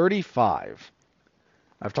 is 35.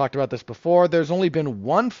 I've talked about this before. There's only been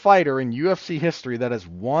one fighter in UFC history that has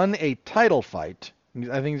won a title fight.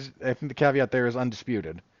 I think the caveat there is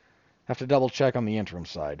undisputed. Have to double check on the interim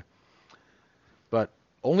side. But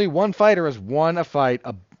only one fighter has won a fight,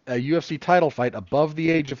 a UFC title fight, above the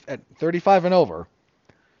age of 35 and over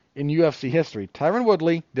in UFC history. Tyron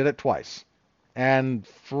Woodley did it twice. And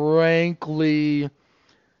frankly,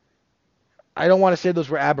 I don't want to say those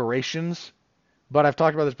were aberrations, but I've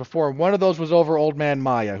talked about this before. One of those was over Old Man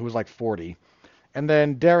Maya, who was like 40. And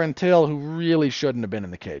then Darren Till, who really shouldn't have been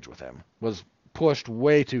in the cage with him, was pushed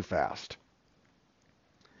way too fast.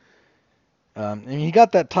 And he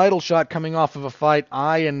got that title shot coming off of a fight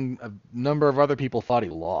I and a number of other people thought he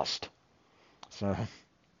lost. So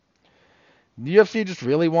the UFC just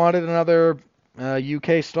really wanted another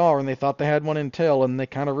UK star, and they thought they had one in Till, and they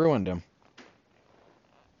kind of ruined him.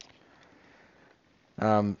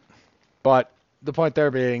 But the point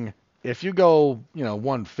there being, if you go,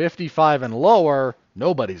 155 and lower,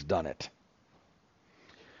 nobody's done it.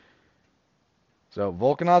 So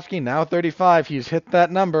Volkanovski, now 35, he's hit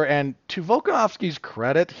that number, and to Volkanovski's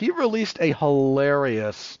credit, he released a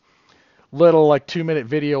hilarious little 2-minute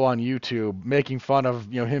video on YouTube making fun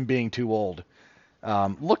of him being too old.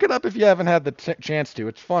 Look it up if you haven't had the chance to.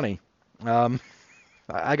 It's funny.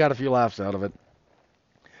 I got a few laughs out of it.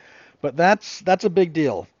 But that's a big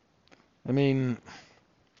deal. I mean,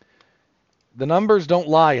 the numbers don't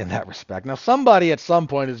lie in that respect. Now, somebody at some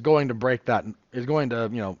point is going to break that, is going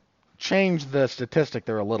to, change the statistic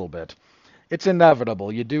there a little bit. It's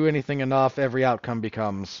inevitable. You do anything enough, every outcome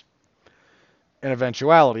becomes an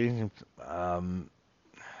eventuality,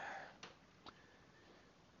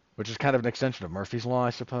 which is kind of an extension of Murphy's Law, I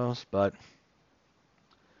suppose. But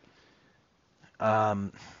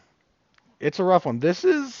it's a rough one. This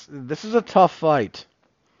is a tough fight.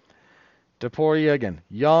 Topuria, again,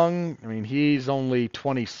 young. I mean, he's only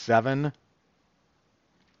 27.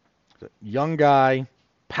 Young guy,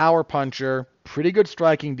 power puncher, pretty good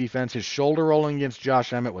striking defense. His shoulder rolling against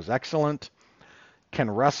Josh Emmett was excellent. Can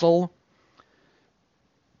wrestle.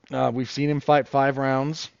 We've seen him fight 5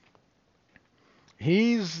 rounds.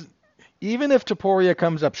 Even if Topuria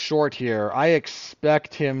comes up short here, I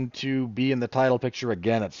expect him to be in the title picture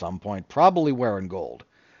again at some point, probably wearing gold.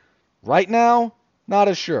 Right now, not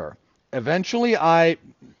as sure. Eventually, I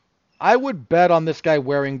would bet on this guy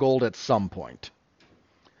wearing gold at some point.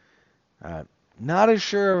 Not as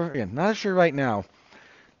sure right now.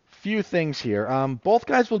 Few things here. Both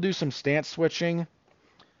guys will do some stance switching.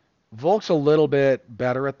 Volk's a little bit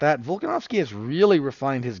better at that. Volkanovski has really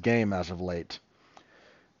refined his game as of late.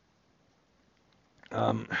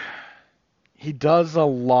 He does a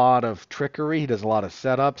lot of trickery. He does a lot of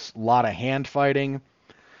setups, a lot of hand fighting.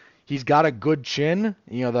 He's got a good chin.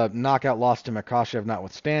 The knockout loss to Makhachev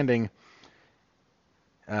notwithstanding.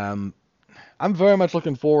 I'm very much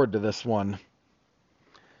looking forward to this one.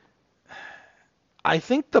 I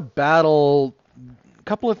think the battle, a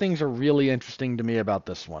couple of things are really interesting to me about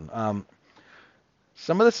this one.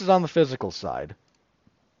 Some of this is on the physical side.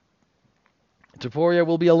 Topuria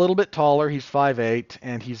will be a little bit taller. He's 5'8",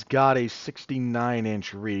 and he's got a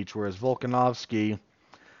 69-inch reach, whereas Volkanovski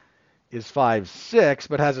is 5'6",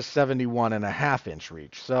 but has a 71.5-inch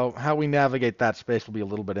reach. So how we navigate that space will be a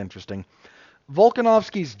little bit interesting.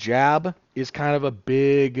 Volkanovski's jab is kind of a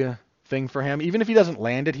big thing for him. Even if he doesn't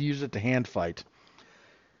land it, he uses it to hand fight.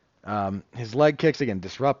 His leg kicks, again,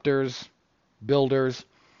 disruptors, builders,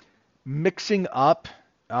 mixing up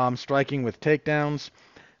striking with takedowns.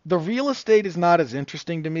 The real estate is not as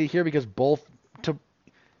interesting to me here because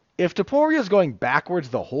if Topuria is going backwards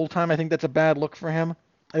the whole time, I think that's a bad look for him.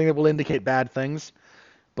 I think it will indicate bad things.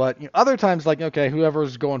 But other times, okay,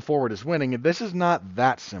 whoever's going forward is winning. This is not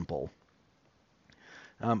that simple.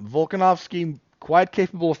 Volkanovski, quite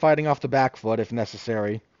capable of fighting off the back foot if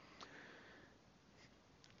necessary.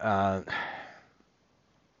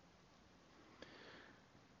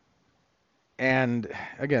 And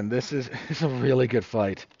again, this is a really good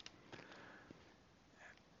fight.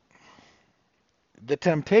 The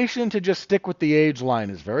temptation to just stick with the age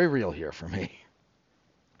line is very real here for me.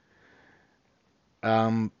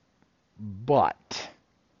 But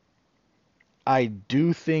I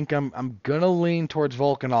do think I'm gonna lean towards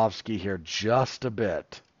Volkanovski here just a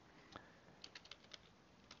bit.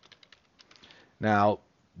 Now,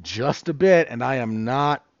 just a bit, and I am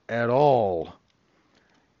not at all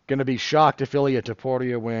gonna be shocked if Ilia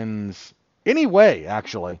Topuria wins any way,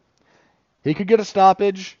 actually. He could get a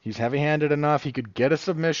stoppage. He's heavy-handed enough. He could get a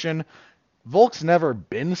submission. Volk's never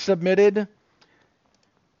been submitted.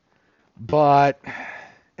 But,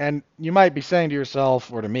 and you might be saying to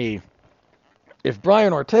yourself, or to me, if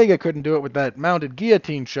Brian Ortega couldn't do it with that mounted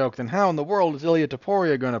guillotine choke, then how in the world is Ilia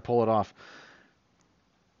Topuria going to pull it off?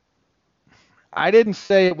 I didn't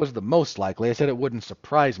say it was the most likely. I said it wouldn't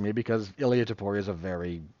surprise me because Ilia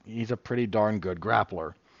Topuria he's a pretty darn good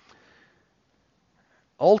grappler.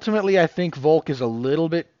 Ultimately, I think Volk is a little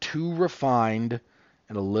bit too refined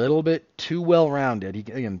and a little bit too well-rounded. He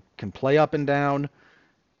again, can play up and down,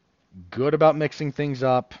 good about mixing things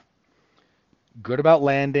up, good about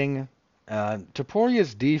landing,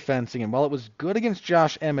 Toporia's defensing, and while it was good against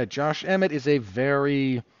Josh Emmett is a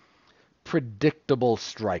very predictable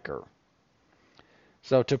striker.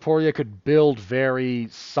 So Topuria could build very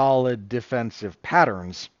solid defensive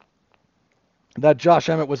patterns that Josh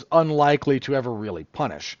Emmett was unlikely to ever really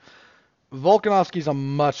punish. Volkanovski's a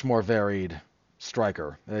much more varied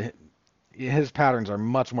striker. His patterns are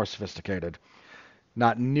much more sophisticated,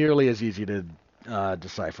 not nearly as easy to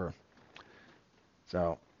decipher.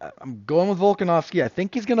 So I'm going with Volkanovski. I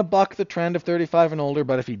think he's going to buck the trend of 35 and older,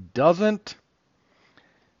 but if he doesn't,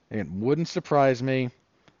 it wouldn't surprise me.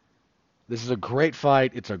 This is a great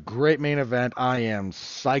fight. It's a great main event. I am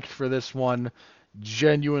psyched for this one.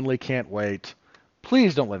 Genuinely can't wait.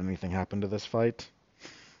 Please don't let anything happen to this fight.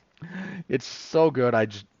 It's so good.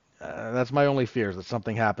 That's my only fear is that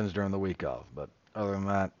something happens during the week of. But other than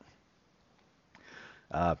that,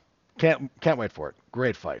 can't wait for it.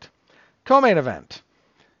 Great fight. Co-main event.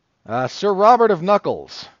 Sir Robert of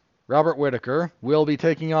Knuckles, Robert Whittaker, will be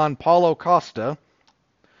taking on Paulo Costa.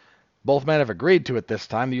 Both men have agreed to it this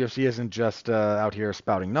time. The UFC isn't just out here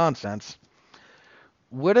spouting nonsense.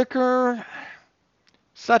 Whittaker,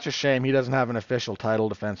 such a shame he doesn't have an official title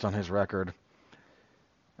defense on his record.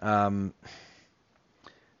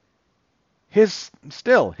 His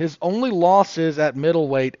only losses at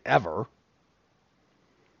middleweight ever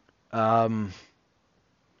are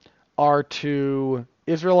to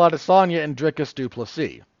Israel Adesanya and Dricus du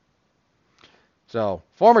Plessis. So,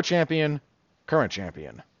 former champion, current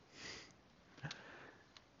champion.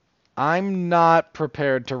 I'm not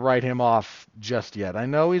prepared to write him off just yet. I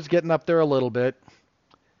know he's getting up there a little bit.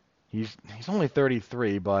 He's only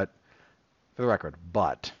 33, but for the record,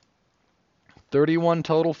 31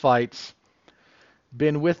 total fights.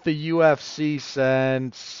 Been with the UFC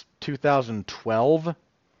since 2012.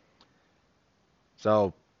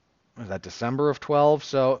 So, was that December of 12?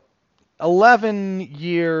 So, 11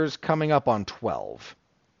 years coming up on 12.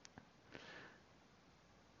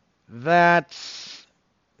 That's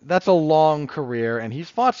a long career, and he's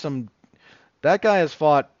fought that guy has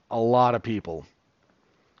fought a lot of people.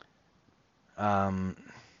 A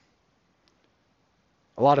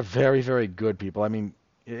lot of very, very good people. I mean,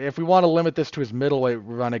 if we want to limit this to his middleweight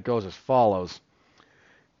run, it goes as follows.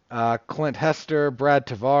 Clint Hester, Brad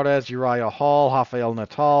Tavares, Uriah Hall, Rafael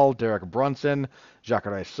Natal, Derek Brunson,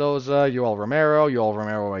 Jacare Souza, Yoel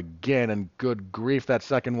Romero again, and good grief, that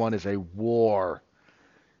second one is a war.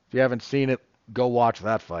 If you haven't seen it, go watch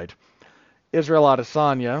that fight. Israel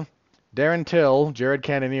Adesanya, Darren Till, Jared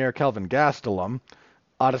Cannonier, Kelvin Gastelum,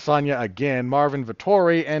 Adesanya again, Marvin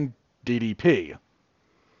Vettori, and DDP.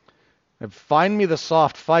 And find me the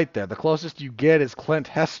soft fight there. The closest you get is Clint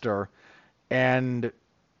Hester, and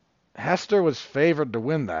Hester was favored to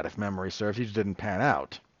win that, if memory serves. He just didn't pan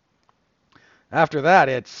out. After that,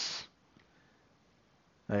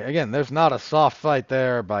 again, there's not a soft fight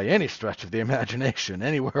there by any stretch of the imagination,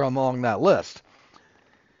 anywhere along that list.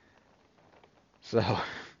 So,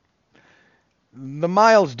 the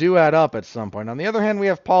miles do add up at some point. On the other hand, we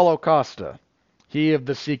have Paulo Costa, he of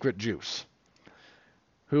the secret juice,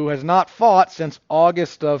 who has not fought since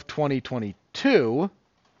August of 2022,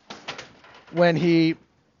 when he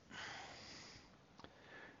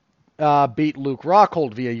beat Luke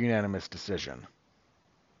Rockhold via unanimous decision.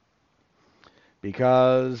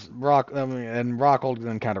 Because Rockhold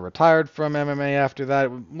then kind of retired from MMA after that.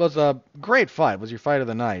 It was a great fight. It was your fight of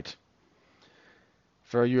the night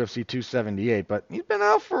for UFC 278, but he's been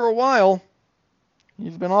out for a while.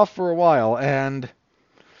 He's been off for a while, and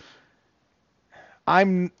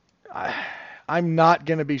I'm not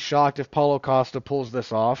going to be shocked if Paulo Costa pulls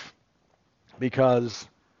this off, because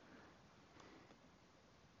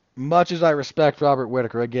much as I respect Robert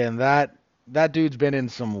Whittaker, again, that dude's been in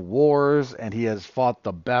some wars, and he has fought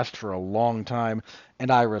the best for a long time,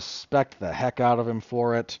 and I respect the heck out of him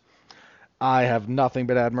for it. I have nothing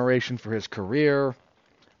but admiration for his career.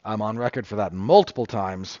 I'm on record for that multiple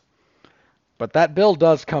times. But that bill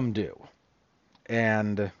does come due.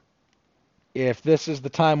 And if this is the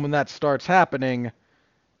time when that starts happening,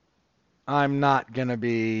 I'm not going to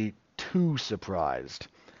be too surprised.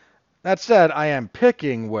 That said, I am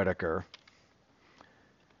picking Whittaker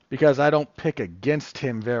because I don't pick against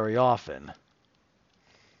him very often.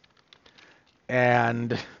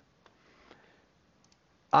 And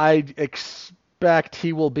I expect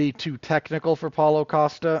he will be too technical for Paulo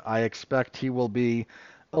Costa. I expect he will be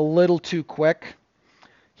a little too quick.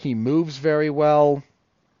 He moves very well.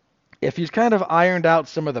 If he's kind of ironed out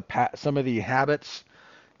some of the habits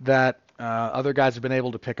that other guys have been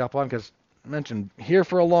able to pick up on, because I mentioned here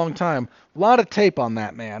for a long time, a lot of tape on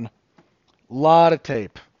that man. A lot of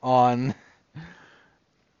tape on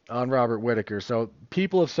on Robert Whittaker. So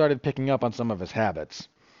people have started picking up on some of his habits.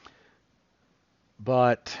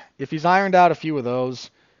 But if he's ironed out a few of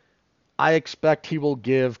those, I expect he will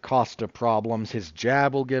give Costa problems. His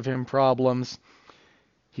jab will give him problems.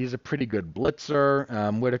 He's a pretty good blitzer.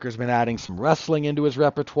 Whittaker's been adding some wrestling into his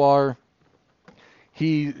repertoire.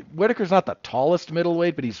 Whittaker's not the tallest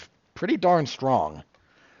middleweight, but he's pretty darn strong.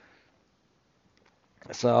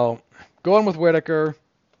 So, going with Whittaker,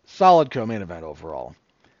 solid co-main event overall.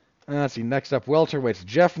 And let's see, next up, welterweights,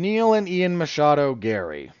 Jeff Neal and Ian Machado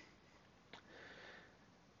Gary.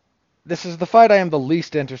 This is the fight I am the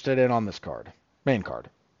least interested in on this card, main card.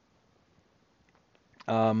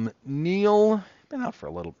 Neal, been out for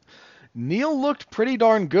a little. Neal looked pretty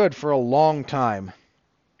darn good for a long time.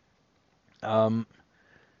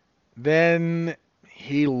 Then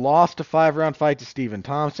he lost a 5-round fight to Stephen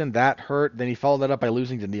Thompson. That hurt. Then he followed that up by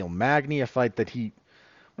losing to Neil Magny, a fight that when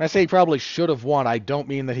I say he probably should have won, I don't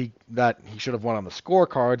mean that he should have won on the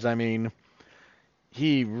scorecards. I mean,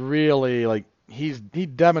 he really, he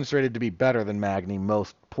demonstrated to be better than Magny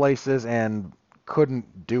most places and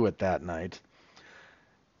couldn't do it that night.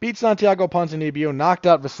 Beat Santiago Ponzinibbio, knocked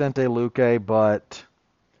out Vicente Luque, but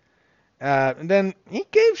and then he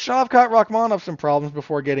gave Shavkat Rakhmonov some problems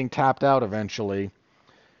before getting tapped out eventually.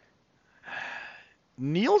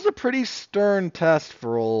 Neal's a pretty stern test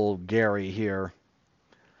for old Gary here.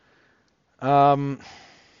 Gary's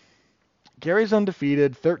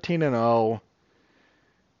undefeated, 13-0.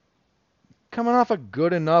 Coming off a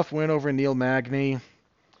good enough win over Neil Magny.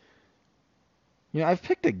 I've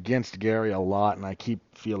picked against Gary a lot, and I keep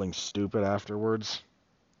feeling stupid afterwards.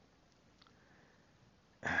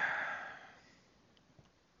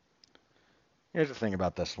 Here's the thing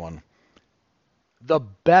about this one. The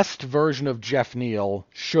best version of Jeff Neal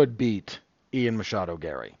should beat Ian Machado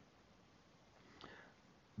Gary.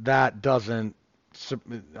 I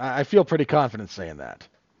feel pretty confident saying that.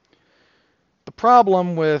 The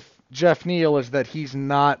problem with Jeff Neal is that he's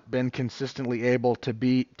not been consistently able to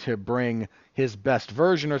bring his best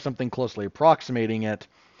version or something closely approximating it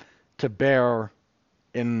to bear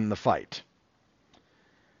in the fight.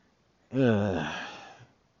 I'm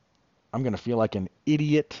going to feel like an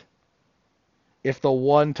idiot if the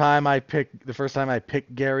first time I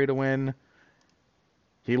pick Gary to win,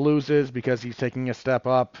 he loses because he's taking a step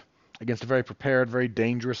up against a very prepared, very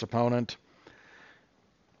dangerous opponent.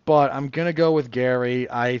 But I'm going to go with Gary.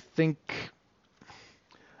 I think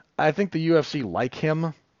the UFC like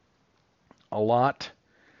him a lot.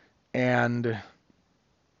 And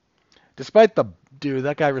despite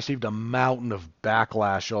that guy received a mountain of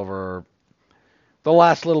backlash over the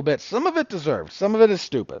last little bit. Some of it deserved. Some of it is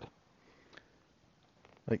stupid.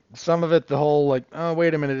 Some of it, the whole, oh,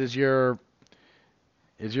 wait a minute, is your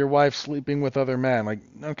wife sleeping with other men?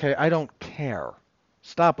 Okay, I don't care.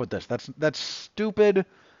 Stop with this. That's stupid,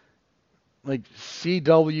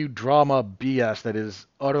 CW drama BS that is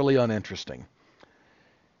utterly uninteresting.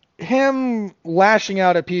 Him lashing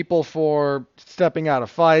out at people for stepping out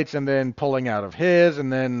of fights and then pulling out of his,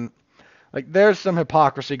 and then, there's some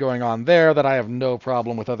hypocrisy going on there that I have no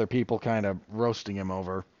problem with other people kind of roasting him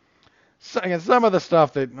over. So, again, some of the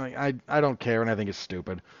stuff that I don't care and I think is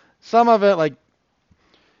stupid. Some of it,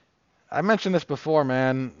 I mentioned this before,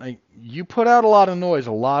 man. You put out a lot of noise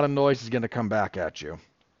is going to come back at you.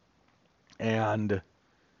 And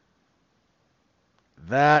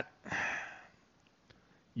that,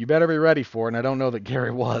 you better be ready for it, and I don't know that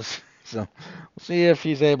Gary was. So we'll see if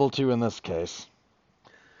he's able to in this case.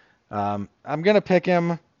 I'm going to pick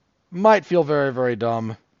him. Might feel very, very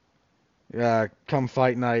dumb come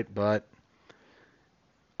fight night, but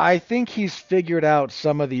I think he's figured out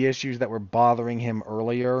some of the issues that were bothering him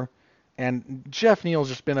earlier, and Jeff Neal's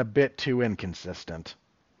just been a bit too inconsistent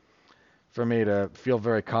for me to feel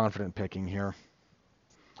very confident picking here.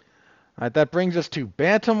 All right, that brings us to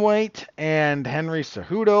bantamweight and Henry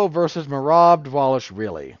Cejudo versus Merab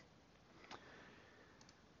Dvalishvili.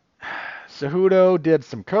 Cejudo did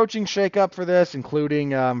some coaching shakeup for this,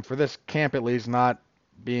 including for this camp at least not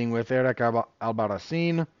being with Eric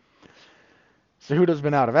Albarracin. Cejudo's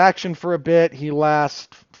been out of action for a bit. He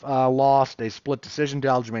last lost a split decision to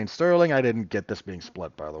Aljamain Sterling. I didn't get this being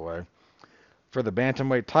split, by the way. For the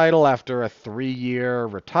bantamweight title after a 3-year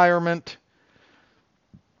retirement.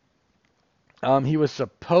 He was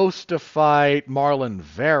supposed to fight Marlon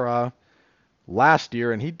Vera last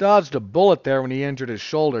year, and he dodged a bullet there when he injured his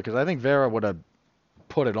shoulder, because I think Vera would have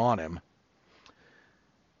put it on him.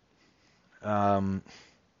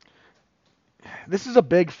 This is a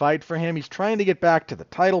big fight for him. He's trying to get back to the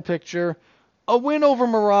title picture. A win over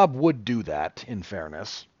Merab would do that, in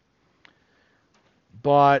fairness.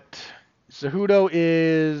 But Cejudo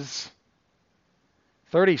is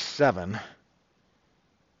 37.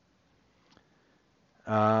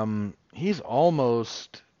 He's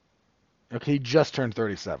almost... Okay, he just turned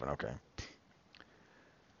 37. Okay.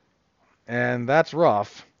 And that's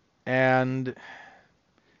rough. And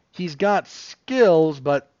he's got skills,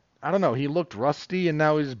 but I don't know. He looked rusty, and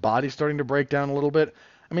now his body's starting to break down a little bit.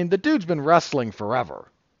 I mean, the dude's been wrestling forever.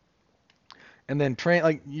 And then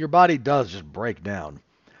your body does just break down.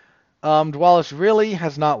 Dwalis really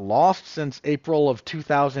has not lost since April of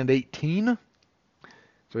 2018.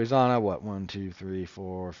 So he's on a, what, 1, 2, 3,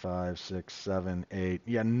 4, 5, 6, 7, 8.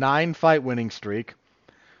 Yeah, 9-fight winning streak.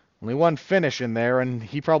 Only one finish in there, and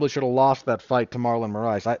he probably should have lost that fight to Marlon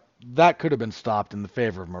Moraes. That could have been stopped in the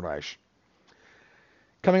favor of Moraes.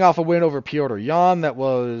 Coming off a win over Piotr Jan that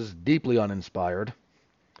was deeply uninspired.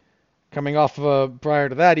 Coming off prior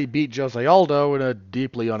to that, he beat Jose Aldo in a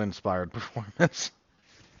deeply uninspired performance.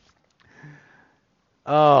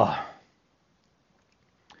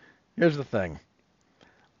 Here's the thing.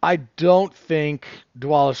 I don't think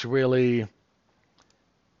Dvalishvili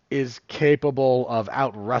is capable of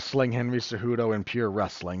out-wrestling Henry Cejudo in pure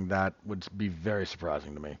wrestling. That would be very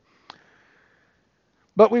surprising to me.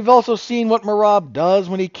 But we've also seen what Merab does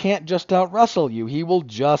when he can't just out-wrestle you. He will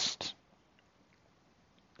just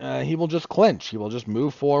clinch. He will just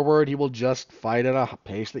move forward. He will just fight at a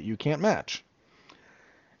pace that you can't match.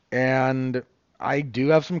 And I do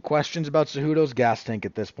have some questions about Cejudo's gas tank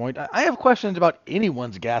at this point. I have questions about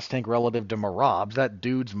anyone's gas tank relative to Merab's. That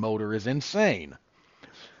dude's motor is insane.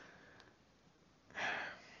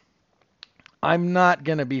 I'm not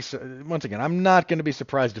going to be, once again, I'm not going to be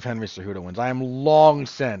surprised if Henry Cejudo wins. I am long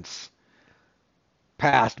since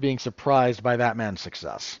past being surprised by that man's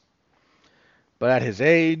success. But at his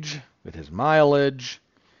age, with his mileage,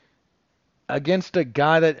 against a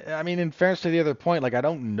guy that, I mean, in fairness to the other point, like, I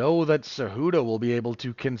don't know that Cejudo will be able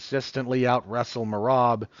to consistently out-wrestle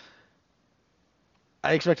Merab.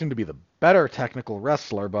 I expect him to be the better technical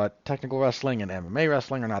wrestler, but technical wrestling and MMA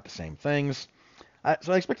wrestling are not the same things.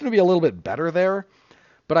 So I expect him to be a little bit better there,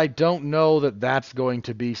 but I don't know that that's going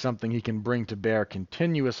to be something he can bring to bear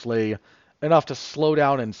continuously enough to slow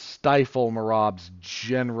down and stifle Merab's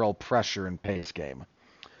general pressure and pace game.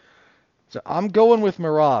 So I'm going with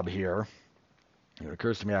Merab here. It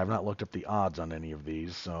occurs to me I have not looked up the odds on any of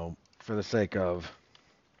these, so for the sake of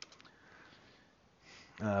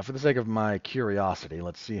my curiosity,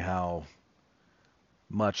 let's see how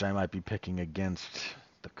much I might be picking against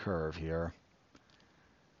the curve here.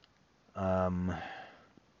 I'm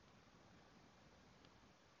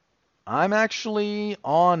actually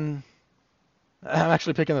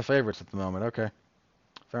picking the favorites at the moment. Okay,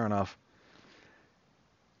 fair enough.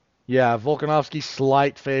 Yeah, Volkanovski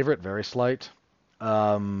slight favorite, very slight.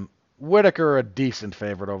 Whitaker a decent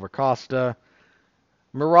favorite over Costa.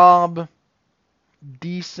 Merab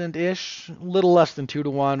decent-ish, a little less than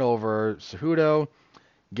 2-1 over Cejudo.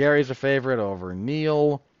 Gary's a favorite over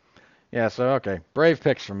Neal. Yeah, so okay, brave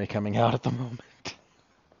picks for me coming out at the moment.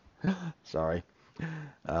 Sorry.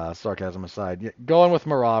 Sarcasm aside. Yeah, going with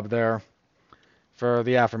Merab there for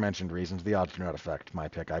the aforementioned reasons. The odds do not affect my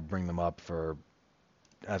pick. I bring them up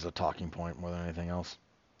as a talking point more than anything else.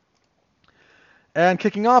 And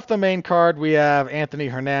kicking off the main card, we have Anthony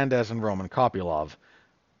Hernandez and Roman Kopylov.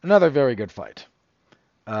 Another very good fight.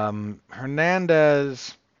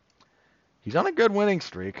 Hernandez, he's on a good winning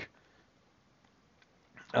streak.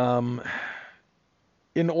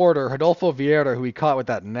 In order, Rodolfo Vieira, who he caught with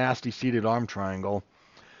that nasty seated arm triangle,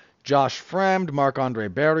 Josh Fremd, Marc-Andre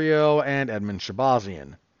Barrio, and Edmund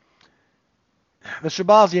Shabazian. The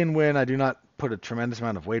Shabazian win, I do not put a tremendous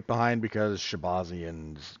amount of weight behind because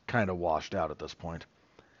Shabazian's kind of washed out at this point.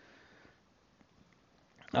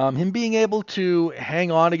 Him being able to hang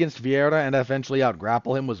on against Vieira and eventually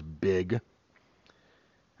out-grapple him was big.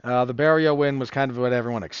 The Barrio win was kind of what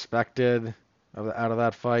everyone expected out of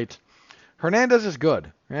that fight. Hernandez is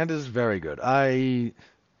good. Hernandez is very good.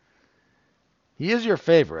 He is your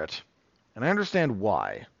favorite, and I understand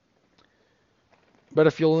why. But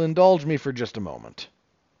if you'll indulge me for just a moment.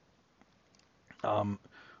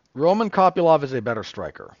 Roman Kopylov is a better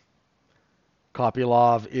striker.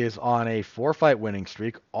 Kopylov is on a 4-fight winning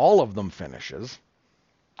streak. All of them finishes.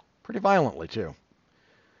 Pretty violently, too.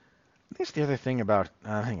 I think the other thing about...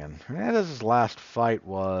 hang on. Hernandez's last fight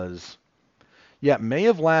was... Yeah, May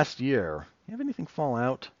of last year. You have anything fall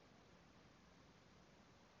out?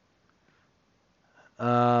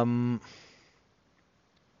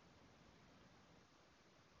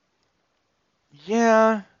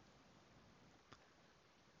 Yeah.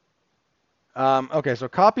 Okay, so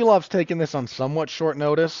Kopylov's taken this on somewhat short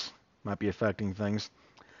notice. Might be affecting things.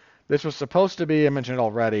 This was supposed to be, I mentioned it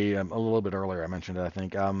already, a little bit earlier, I mentioned it, I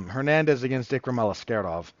think, Hernandez against Ikram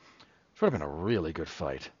Aliskerov. This would have been a really good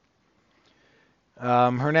fight.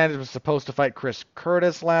 Hernandez was supposed to fight Chris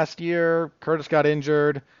Curtis last year. Curtis got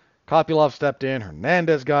injured. Kopylov stepped in.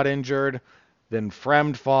 Hernandez got injured. Then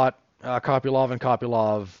Fremd fought Kopylov, and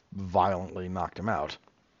Kopylov violently knocked him out.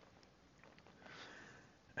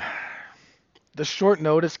 The short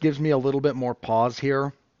notice gives me a little bit more pause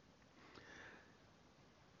here.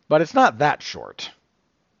 But it's not that short.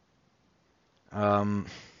 Again,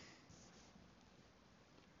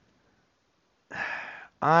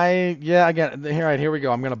 here we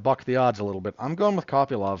go. I'm going to buck the odds a little bit. I'm going with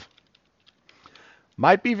Kopylov.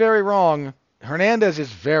 Might be very wrong. Hernandez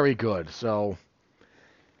is very good, so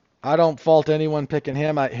I don't fault anyone picking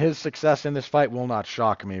him. His success in this fight will not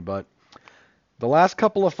shock me, but the last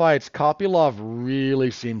couple of fights, Kopylov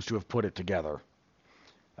really seems to have put it together.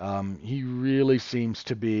 He really seems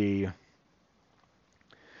to be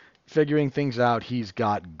figuring things out. He's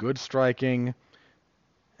got good striking.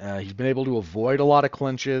 He's been able to avoid a lot of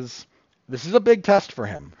clinches. This is a big test for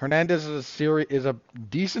him. Hernandez is a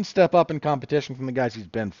decent step up in competition from the guys he's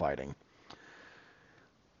been fighting.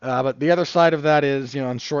 But the other side of that is,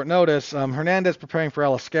 on short notice, Hernandez preparing for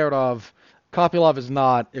Aliskerov. Kopylov is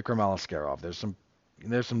not Ikram Aliskerov.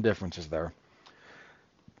 There's some differences there.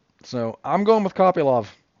 So I'm going with Kopylov.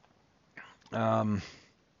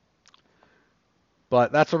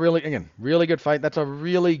 But that's a really good fight. That's a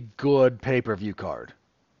really good pay-per-view card.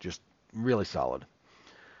 Just really solid.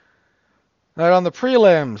 All right, on the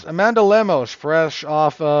prelims, Amanda Lemos, fresh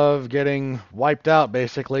off of getting wiped out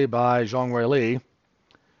basically by Zhang Weili,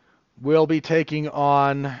 will be taking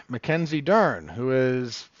on Mackenzie Dern, who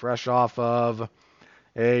is fresh off of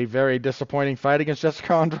a very disappointing fight against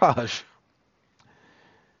Jessica Andrade.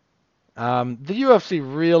 The UFC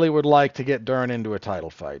really would like to get Dern into a title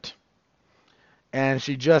fight, and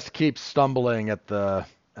she just keeps stumbling at the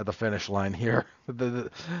finish line here. The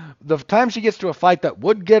time she gets to a fight that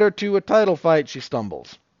would get her to a title fight, she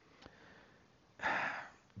stumbles.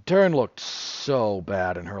 Dern looked so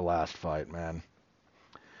bad in her last fight, man.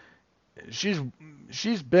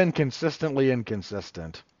 She's been consistently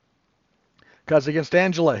inconsistent. Because against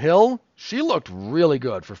Angela Hill, she looked really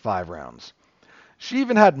good for 5 rounds. She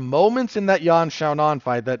even had moments in that Yan Xiaonan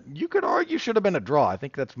fight that you could argue should have been a draw. I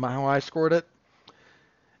think that's how I scored it.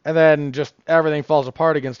 And then just everything falls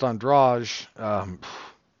apart against Andrade.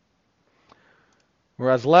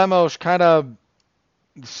 Whereas Lemos kind of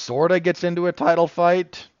sort of gets into a title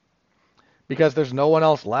fight because there's no one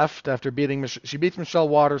else left after she beats Michelle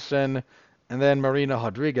Waterson and then Marina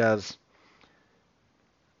Rodriguez.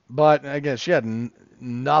 But again, she had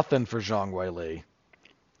nothing for Zhang Weili.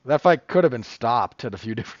 That fight could have been stopped at a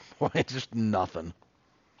few different points. Just nothing.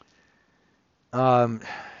 I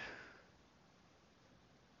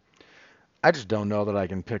just don't know that I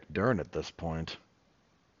can pick Dern at this point.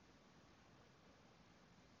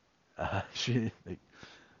 I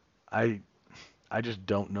just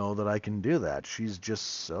don't know that I can do that. She's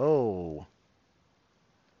just so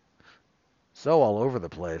all over the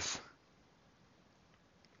place.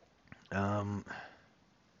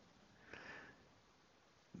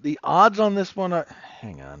 The odds on this one are...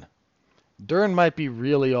 Hang on. Dern might be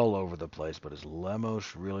really all over the place, but is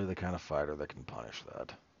Lemos really the kind of fighter that can punish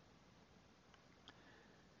that?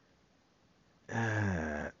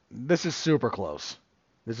 This is super close.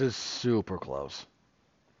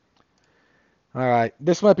 All right.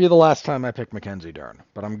 This might be the last time I pick Mackenzie Dern,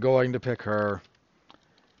 but I'm going to pick her.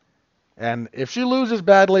 And if she loses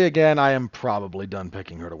badly again, I am probably done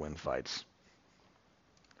picking her to win fights.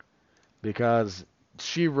 Because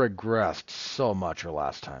she regressed so much her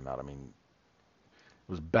last time out. I mean,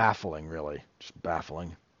 it was baffling, really. Just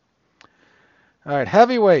baffling. All right,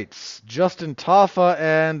 heavyweights. Justin Tafa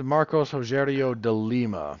and Marcos Rogerio de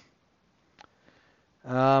Lima.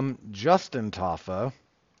 Justin Tafa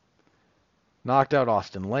knocked out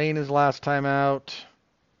Austin Lane his last time out.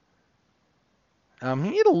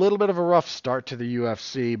 He had a little bit of a rough start to the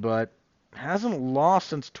UFC, but hasn't lost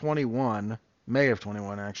since 21. May of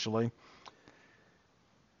 21, actually.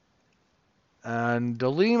 And De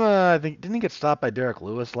Lima, I think, didn't he get stopped by Derek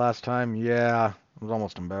Lewis last time? Yeah, it was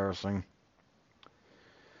almost embarrassing.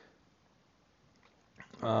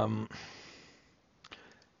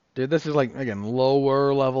 Dude, this is like, again,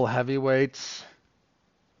 lower level heavyweights.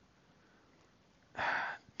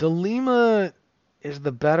 De Lima is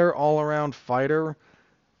the better all-around fighter,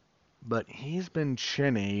 but he's been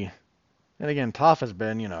chinny. And again, Tough has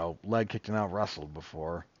been, leg kicked and out wrestled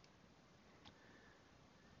before.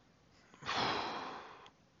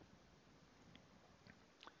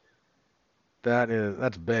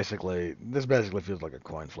 This basically feels like a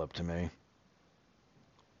coin flip to me.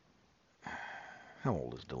 How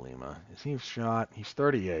old is DeLima? Is he shot? He's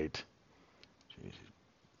 38. Jeez, he's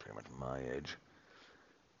pretty much my age.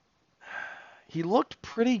 He looked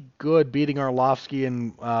pretty good beating Arlovsky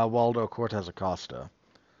and Waldo Cortez Acosta.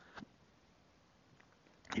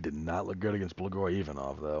 He did not look good against Blagoy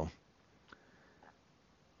Ivanov, though.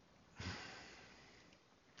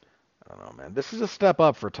 I don't know, man. This is a step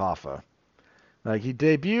up for Tafa. Like, he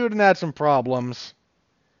debuted and had some problems,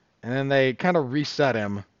 and then they kind of reset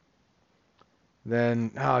him.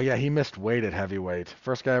 Then, oh yeah, he missed weight at heavyweight.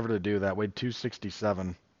 First guy ever to do that, weighed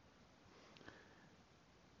 267.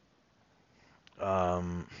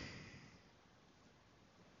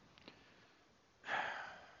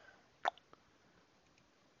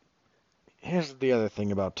 Here's the other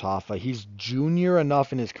thing about Tafa. He's junior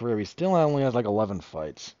enough in his career. He still only has like 11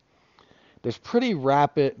 fights. There's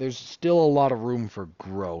still a lot of room for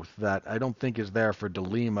growth that I don't think is there for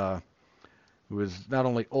DeLima, who is not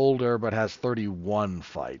only older but has 31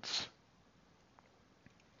 fights.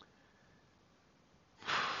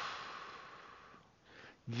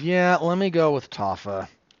 Yeah, let me go with Tafa.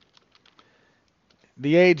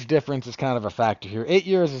 The age difference is kind of a factor here. 8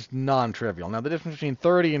 years is non-trivial. Now, the difference between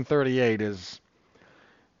 30 and 38 is...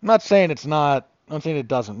 I'm not saying it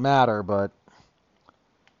doesn't matter, but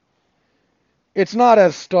it's not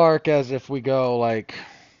as stark as if we go like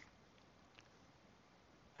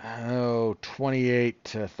 28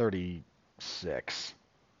 to 36.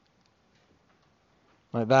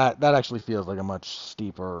 Like that actually feels like a much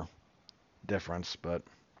steeper difference, but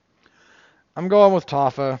I'm going with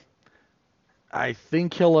Tafa. I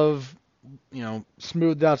think he'll have,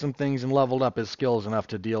 smoothed out some things and leveled up his skills enough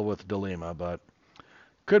to deal with DeLima, but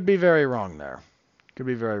could be very wrong there. Could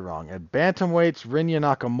be very wrong. At bantamweights, Rinya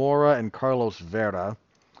Nakamura and Carlos Vera.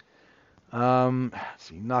 Let's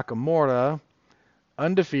see, Nakamura,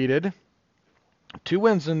 undefeated, 2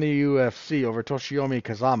 wins in the UFC over Toshiomi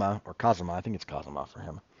Kazama, or Kazama, I think it's Kazama for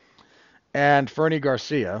him, and Fernie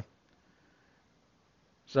Garcia.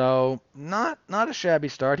 So, not a shabby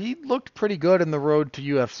start. He looked pretty good in the Road to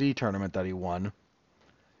UFC tournament that he won.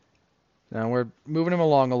 Now we're moving him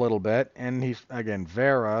along a little bit, and he's, again,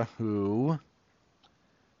 Vera, who...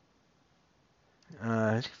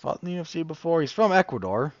 has he fought in the UFC before? He's from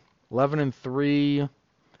Ecuador, 11-3.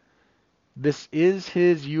 This is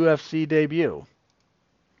his UFC debut.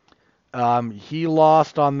 He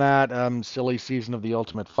lost on that silly season of The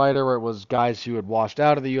Ultimate Fighter where it was guys who had washed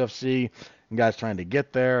out of the UFC and guys trying to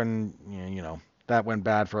get there, and that went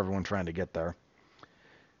bad for everyone trying to get there.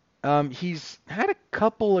 He's had a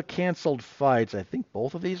couple of canceled fights. I think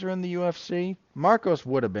both of these are in the UFC. Marcos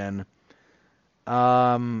would have been.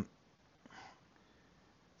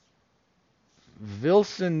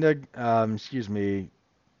 Vilson,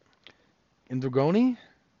 Indragoni?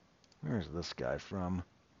 Where is this guy from?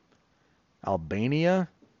 Albania?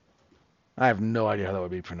 I have no idea how that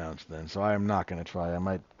would be pronounced then, so I am not going to try. I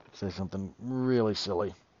might say something really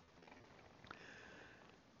silly.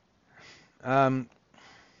 I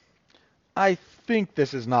think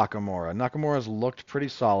this is Nakamura. Nakamura's looked pretty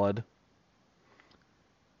solid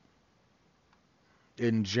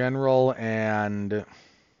in general, and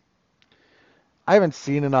I haven't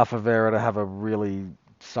seen enough of Vera to have a really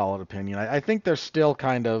solid opinion. I think they're still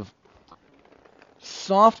kind of...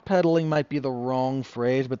 Soft pedaling might be the wrong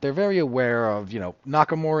phrase, but they're very aware of,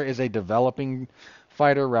 Nakamura is a developing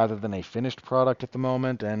fighter rather than a finished product at the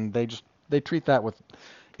moment, and they treat that with...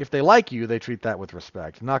 If they like you, they treat that with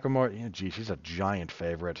respect. Nakamura, geez, he's a giant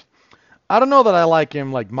favorite. I don't know that I like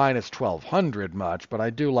him like minus 1,200 much, but I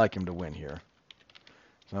do like him to win here.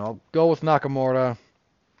 So I'll go with Nakamura.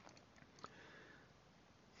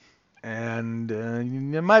 And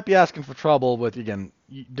you might be asking for trouble with, again,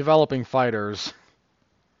 developing fighters.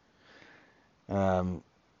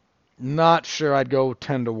 Not sure I'd go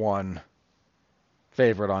 10-1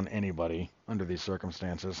 favorite on anybody under these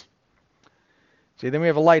circumstances. See, then we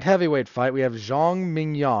have a light heavyweight fight. We have Zhang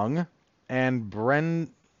Mingyang and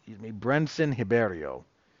Brenson Ribeiro.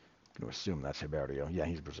 I'm going to assume that's Ribeiro. Yeah,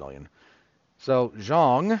 he's Brazilian. So,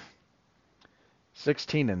 Zhang,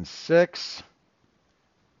 16-6,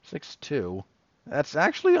 6'2". That's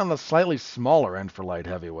actually on the slightly smaller end for light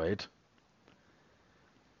heavyweight.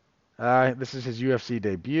 This is his UFC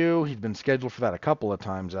debut. He'd been scheduled for that a couple of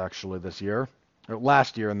times, actually, this year. Or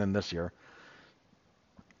last year and then this year.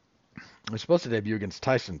 He was supposed to debut against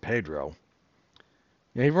Tyson Pedro.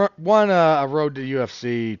 Yeah, he won a Road to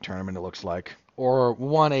UFC tournament, it looks like. Or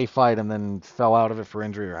won a fight and then fell out of it for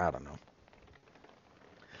injury, or I don't know.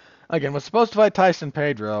 Again, was supposed to fight Tyson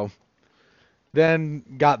Pedro. Then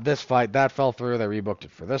got this fight. That fell through. They rebooked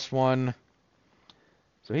it for this one.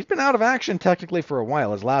 So he's been out of action technically for a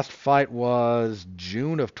while. His last fight was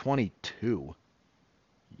June of 22.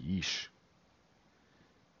 Yeesh.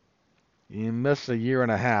 You miss a year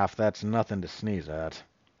and a half. That's nothing to sneeze at.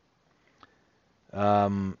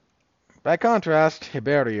 By contrast,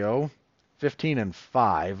 Ribeiro, 15-5.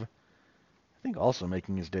 I think also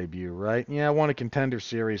making his debut, right? Yeah, won a Contender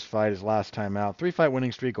Series fight his last time out. 3-fight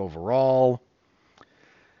winning streak overall.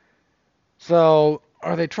 So,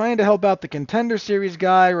 are they trying to help out the Contender Series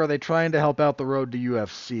guy, or are they trying to help out the Road to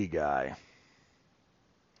UFC guy?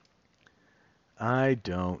 I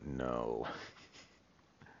don't know.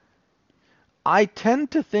 I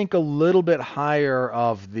tend to think a little bit higher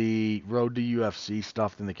of the Road to UFC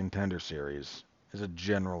stuff than the Contender Series, as a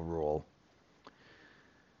general rule.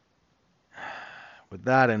 With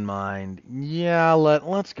that in mind, yeah,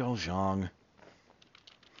 let's go Zhang.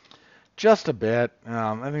 Just a bit.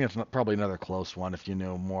 I think it's probably another close one if you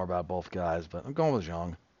knew more about both guys, but I'm going with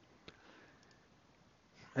Zhang.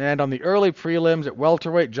 And on the early prelims at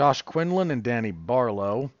welterweight, Josh Quinlan and Danny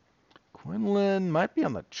Barlow. Quinlan might be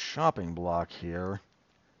on the chopping block here.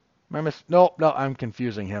 No, I'm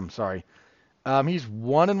confusing him. Sorry. He's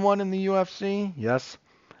 1-1 in the UFC. Yes.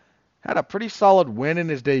 Had a pretty solid win in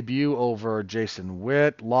his debut over Jason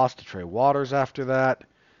Witt. Lost to Trey Waters after that.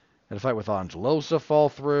 Had a fight with Angelosa fall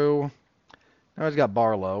through. Now he's got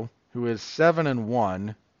Barlow, who is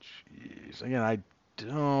 7-1. Jeez, again, I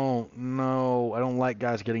don't know. I don't like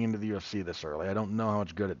guys getting into the UFC this early. I don't know how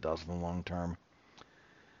much good it does in the long term.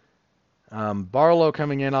 Barlow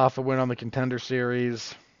coming in off a win on the Contender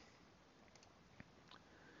Series.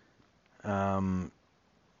 Yeah,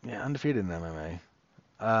 undefeated in MMA.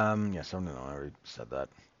 Yes, I already said that.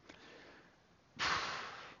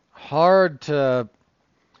 Hard to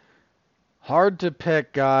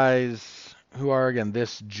pick guys who are, again,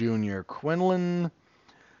 this junior. Quinlan,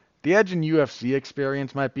 the edge in UFC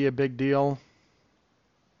experience might be a big deal.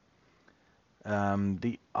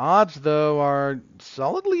 The odds, though, are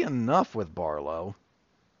solidly enough with Barlow.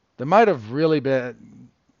 There might have really been...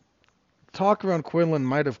 Talk around Quinlan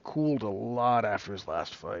might have cooled a lot after his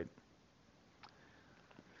last fight.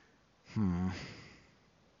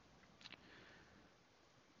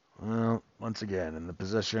 Well, once again, in the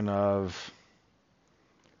position of...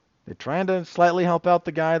 They're trying to slightly help out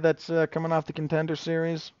the guy that's coming off the Contender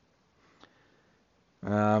Series.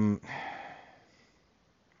 Let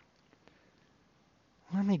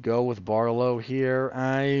me go with Barlow here.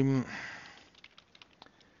 I'm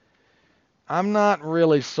not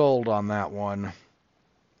really sold on that one.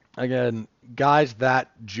 Again, guys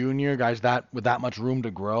that junior, guys that with that much room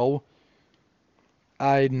to grow,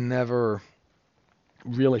 I never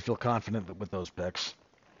really feel confident with those picks.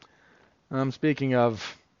 Speaking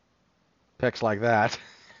of picks like that,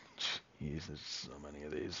 jeez, there's so many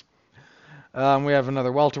of these. We have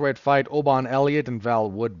another welterweight fight, Oban Elliott and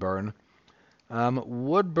Val Woodburn.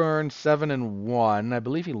 Woodburn 7-1. I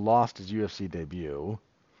believe he lost his UFC debut.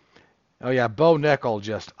 Oh yeah, Bo Nickel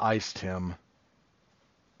just iced him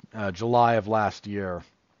July of last year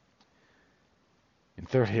in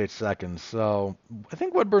 38 seconds. So I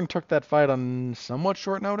think Woodburn took that fight on somewhat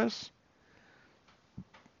short notice,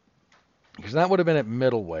 because that would have been at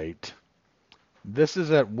middleweight. This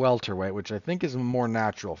is at welterweight, which I think is more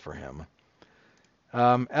natural for him.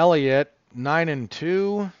 Elliott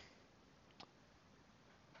 9-2.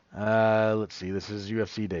 Let's see. This is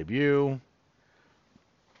UFC debut.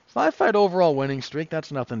 5-fight overall winning streak.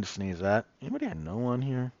 That's nothing to sneeze at. Anybody I know on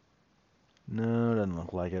here? No, doesn't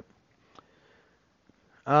look like it.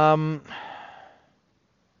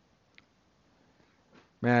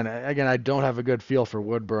 Man, again, I don't have a good feel for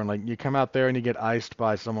Woodburn. Like, you come out there and you get iced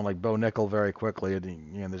by someone like Bo Nickel very quickly.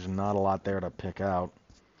 There's not a lot there to pick out.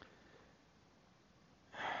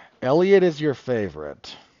 Elliott is your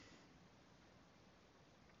favorite.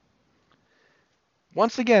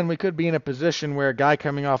 Once again, we could be in a position where a guy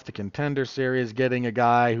coming off the Contender Series getting a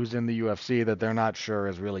guy who's in the UFC that they're not sure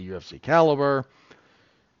is really UFC caliber.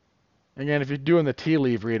 Again, if you're doing the tea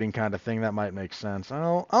leaf reading kind of thing, that might make sense.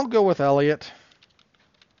 I'll go with Elliott.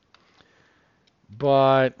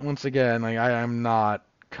 But once again, I'm not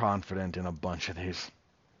confident in a bunch of these.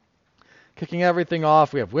 Kicking everything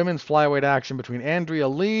off, we have women's flyweight action between Andrea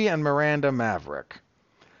Lee and Miranda Maverick.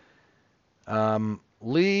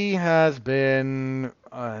 Lee has been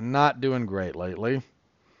not doing great lately.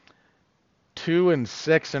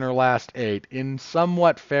 2-6 in her last 8, in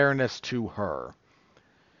somewhat fairness to her.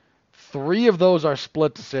 3 of those are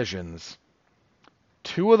split decisions.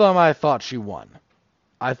 2 of them I thought she won.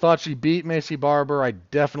 I thought she beat Macy Barber. I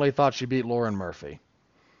definitely thought she beat Lauren Murphy.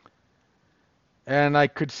 And I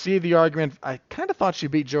could see the argument. I kind of thought she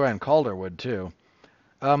beat Joanne Calderwood, too.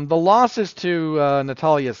 The losses to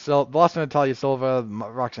the loss to Natalia Silva,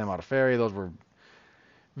 Roxanne Modafferi, those were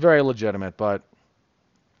very legitimate, but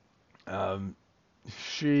um,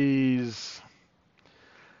 she's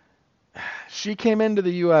she came into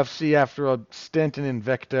the UFC after a stint in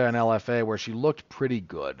Invicta and LFA where she looked pretty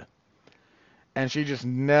good, and she just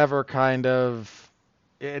never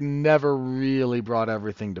it never really brought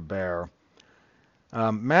everything to bear.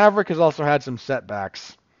 Maverick has also had some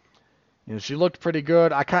setbacks. You know, she looked pretty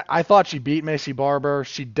good. I thought she beat Macy Barber.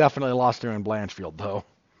 She definitely lost her in Blanchfield, though.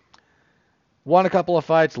 Won a couple of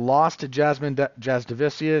fights, lost to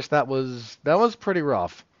Jasdavicius. That was pretty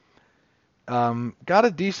rough. Got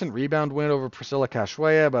a decent rebound win over Priscilla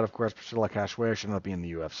Cachoeira, but of course Priscilla Cachoeira should not be in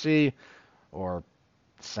the UFC or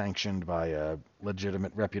sanctioned by a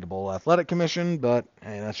legitimate, reputable athletic commission, but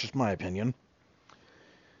hey, that's just my opinion.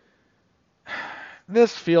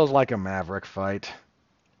 This feels like a Maverick fight.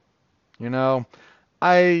 You know,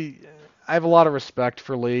 I I have a lot of respect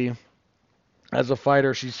for Lee as a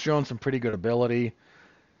fighter. She's shown some pretty good ability,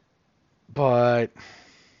 but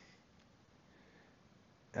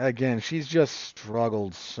again, she's just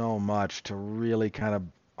struggled so much to really kind of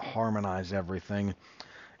harmonize everything.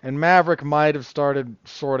 And Maverick might have started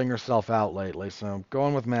sorting herself out lately, so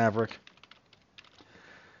going with Maverick.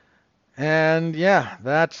 And yeah,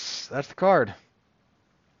 that's the card.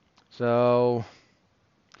 So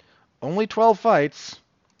only 12 fights,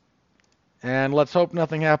 and let's hope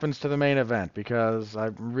nothing happens to the main event because I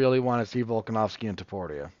really want to see Volkanovski and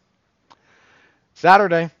Taporia.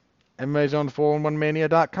 Saturday,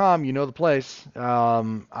 MMAZone411mania.com. You know the place.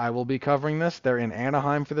 I will be covering this. They're in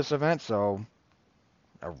Anaheim for this event, so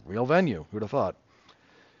a real venue. Who'd have thought?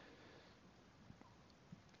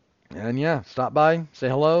 And yeah, stop by, say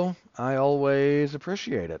hello. I always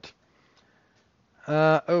appreciate it.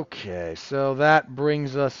 Okay, so that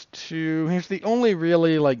brings us to here's the only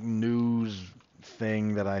really like news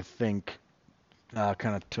thing that I think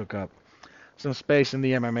kind of took up some space in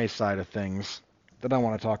the MMA side of things that I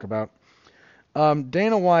want to talk about.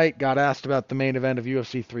 Dana White got asked about the main event of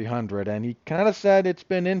UFC 300, and he kind of said it's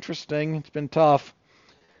been interesting, it's been tough.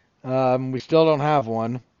 We still don't have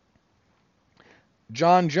one.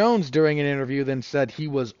 John Jones, during an interview, then said he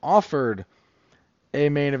was offered a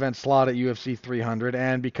main event slot at UFC 300,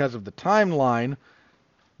 and because of the timeline,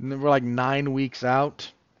 we're like 9 weeks out,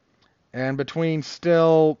 and between I'd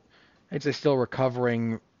say still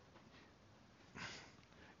recovering.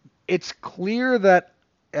 It's clear that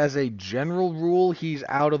as a general rule, he's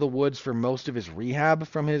out of the woods for most of his rehab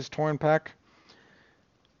from his torn pec.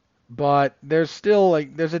 But there's still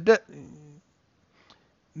like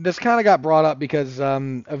this kind of got brought up because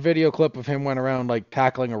a video clip of him went around like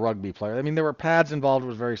tackling a rugby player. I mean, there were pads involved. It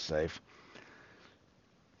was very safe.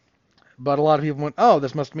 But a lot of people went, "Oh,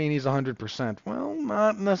 this must mean he's 100%." Well,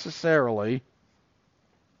 not necessarily.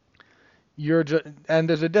 And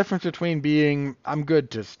there's a difference between being I'm good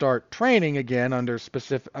to start training again under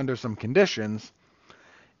some conditions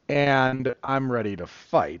and I'm ready to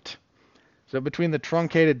fight. So between the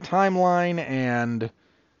truncated timeline and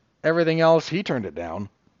everything else, he turned it down.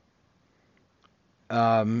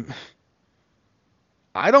 I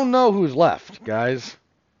don't know who's left, guys.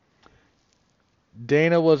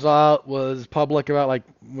 Dana was public about like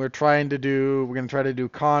we're gonna try to do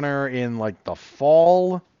Connor in like the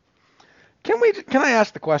fall. Can I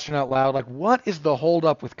ask the question out loud? Like, what is the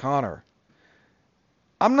holdup with Connor?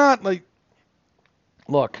 I'm not like,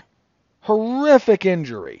 look, horrific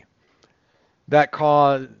injury that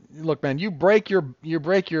caused. Look, man, you break your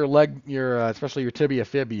leg, especially your tibia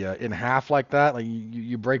fibia in half like that. Like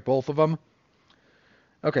you break both of them.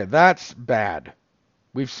 Okay, that's bad.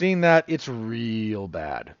 We've seen that. It's real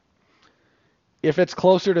bad. If it's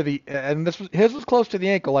closer to his was close to the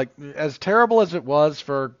ankle. Like as terrible as it was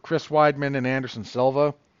for Chris Weidman and Anderson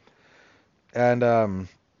Silva and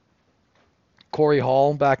Corey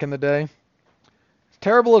Hall back in the day, as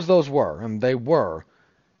terrible as those were, and they were,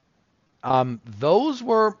 those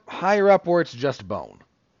were higher up where it's just bone.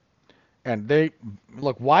 And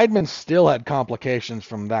Weidman still had complications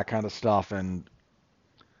from that kind of stuff, and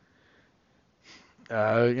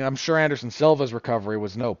I'm sure Anderson Silva's recovery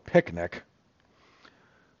was no picnic.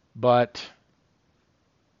 But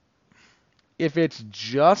if it's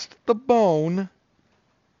just the bone,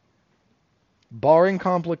 barring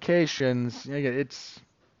complications, it's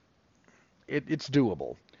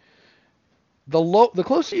doable. The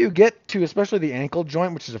closer you get to, especially the ankle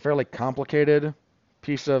joint, which is a fairly complicated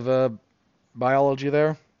piece of biology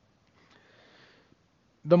there,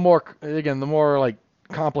 the more like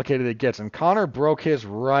complicated it gets. And Connor broke his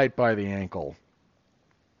right by the ankle.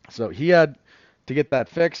 So he had to get that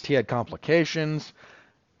fixed. He had complications.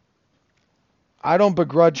 I don't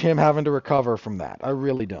begrudge him having to recover from that. I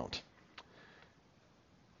really don't.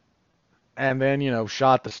 And then,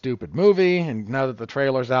 shot the stupid movie, and now that the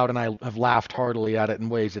trailer's out and I have laughed heartily at it in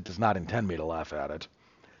ways it does not intend me to laugh at it.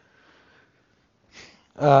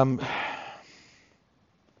 Um,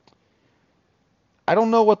 I don't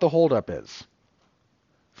know what the holdup is.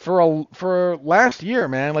 For last year,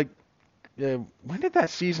 man, like, when did that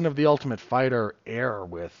season of The Ultimate Fighter air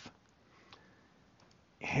with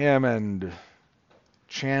him and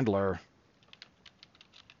Chandler?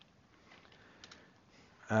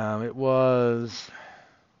 It was...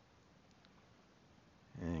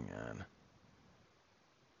 Hang on.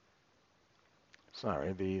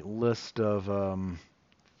 Sorry, the list of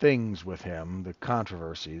things with him, the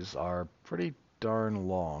controversies, are pretty darn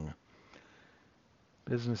long.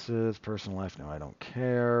 Businesses, personal life, no, I don't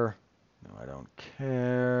care. No, I don't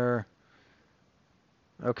care.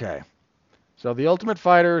 Okay. So The Ultimate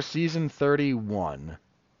Fighter Season 31.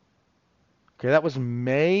 Okay, that was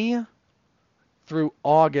May through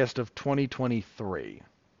August of 2023.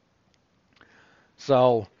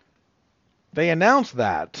 So they announced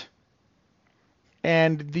that,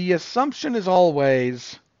 and the assumption is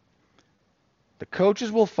always the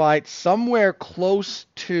coaches will fight somewhere close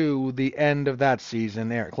to the end of that season,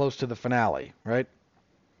 there, close to the finale, right?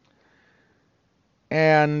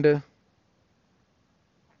 And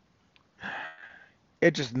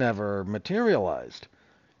it just never materialized.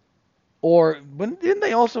 Or didn't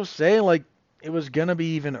they also say like it was gonna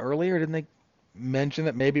be even earlier? Didn't they mention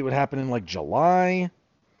that maybe it would happen in like July?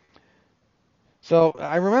 So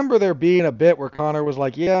I remember there being a bit where Connor was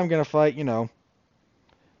like, "Yeah, I'm gonna fight,"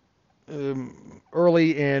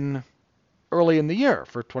 early in the year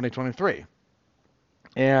for 2023,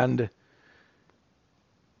 and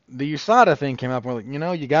the USADA thing came up. And we're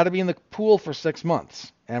like, you got to be in the pool for 6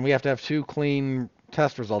 months, and we have to have 2 clean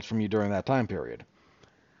test results from you during that time period.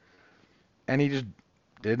 And he just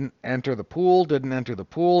didn't enter the pool,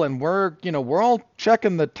 and we're all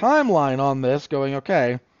checking the timeline on this, going,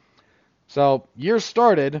 okay, so year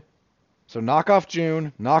started, so knock off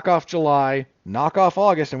June, knock off July, knock off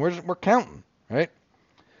August, and we're counting, right?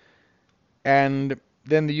 And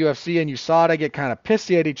then the UFC and USADA get kind of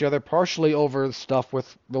pissy at each other, partially over stuff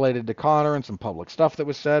related to Connor and some public stuff that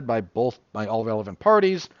was said by all relevant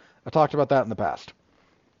parties. I talked about that in the past.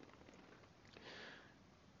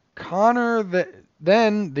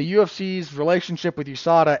 Then the UFC's relationship with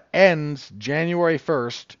USADA ends January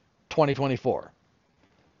 1st, 2024.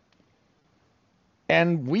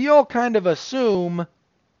 And we all kind of assume,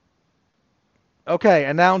 okay,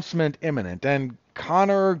 announcement imminent. And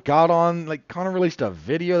Connor released a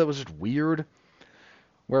video that was just weird,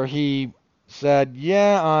 where he said,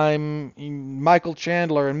 yeah, I'm Michael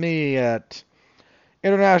Chandler and me at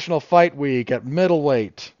International Fight Week at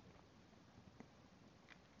middleweight.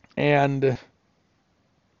 And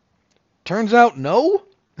turns out, no.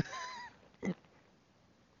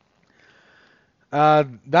 I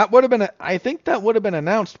think that would have been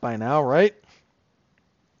announced by now, right?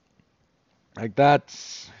 Like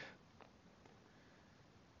that's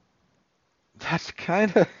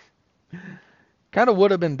kind of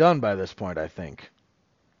would have been done by this point, I think.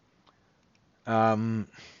 So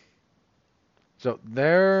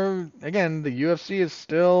there again, the UFC is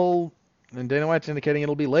still, and Dana White's indicating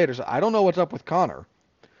it'll be later. So I don't know what's up with Connor.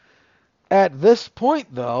 At this point,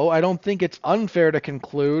 though, I don't think it's unfair to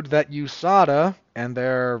conclude that USADA and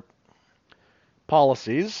their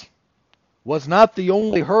policies was not the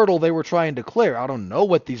only hurdle they were trying to clear. I don't know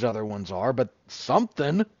what these other ones are, but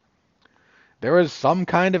something. There is some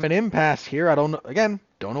kind of an impasse here. I don't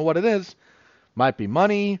know what it is. Might be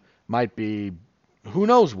money, might be who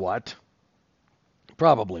knows what.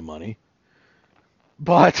 Probably money.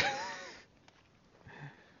 But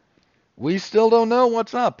we still don't know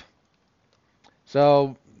what's up.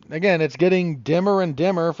 So, again, it's getting dimmer and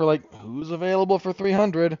dimmer for like who's available for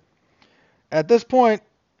 300. At this point,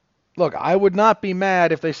 look, I would not be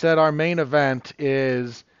mad if they said our main event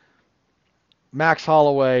is Max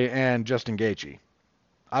Holloway and Justin Gaethje.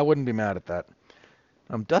 I wouldn't be mad at that.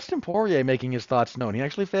 Dustin Poirier making his thoughts known. He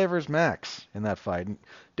actually favors Max in that fight.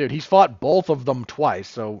 Dude, he's fought both of them twice,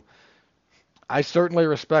 so I certainly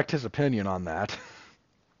respect his opinion on that.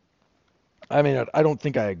 I mean, I don't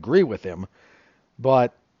think I agree with him,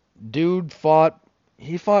 but dude fought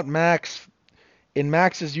Max in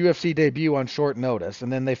Max's UFC debut on short notice,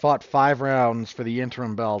 and then they fought 5 rounds for the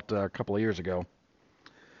interim belt a couple of years ago.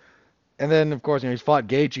 And then, of course, he's fought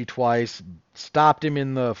Gaethje twice, stopped him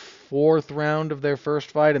in the 4th round of their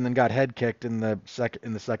first fight, and then got head kicked in the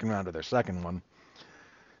second round of their second one.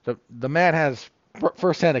 The man has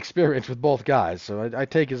first-hand experience with both guys, so I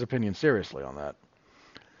take his opinion seriously on that.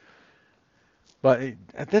 But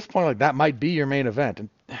at this point, like that might be your main event. And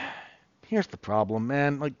here's the problem,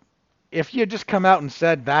 man. Like, if you had just come out and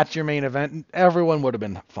said that's your main event, everyone would have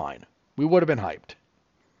been fine. We would have been hyped.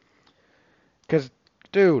 Because,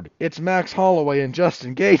 dude, it's Max Holloway and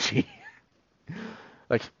Justin Gaethje.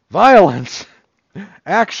 Like, violence,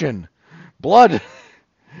 action, blood.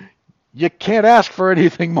 You can't ask for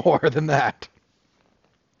anything more than that.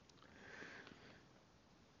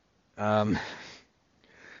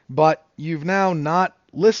 But you've now not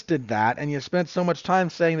listed that, and you spent so much time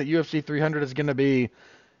saying that UFC 300 is going to be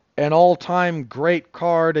an all-time great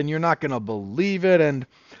card, and you're not going to believe it, and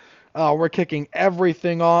we're kicking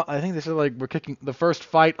everything off. I think they said, like, we're kicking the first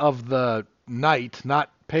fight of the night,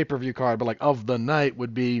 not pay-per-view card, but, like, of the night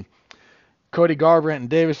would be Cody Garbrandt and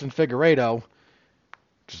Davison Figueiredo.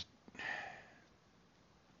 Just,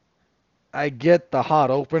 I get the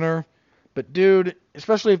hot opener, but, dude,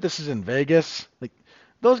 especially if this is in Vegas, like,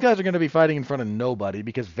 those guys are going to be fighting in front of nobody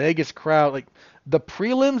because Vegas crowd, like, the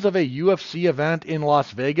prelims of a UFC event in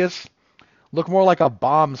Las Vegas look more like a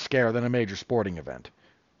bomb scare than a major sporting event.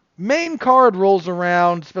 Main card rolls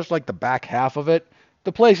around, especially like the back half of it.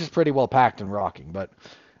 The place is pretty well packed and rocking, but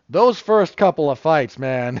those first couple of fights,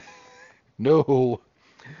 man, no.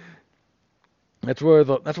 That's where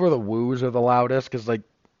the woos are the loudest, because like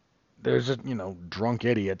there's just drunk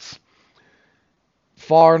idiots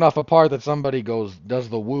far enough apart that somebody does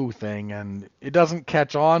the woo thing, and it doesn't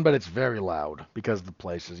catch on, but it's very loud because the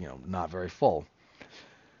place is not very full.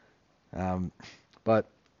 But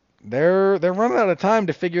they're running out of time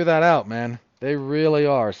to figure that out, man. They really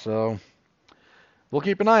are. So we'll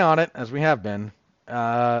keep an eye on it as we have been.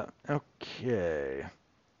 Okay.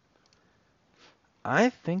 I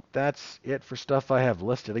think that's it for stuff I have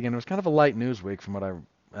listed. Again, it was kind of a light news week from what I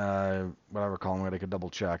recall, and what I could double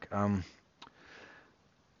check.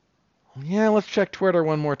 Yeah, let's check Twitter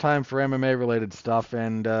one more time for MMA related stuff.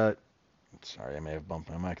 And sorry, I may have bumped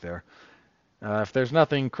my mic there. If there's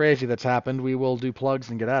nothing crazy that's happened, we will do plugs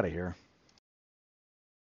and get out of here.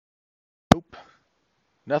 Nope,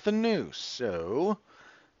 nothing new. So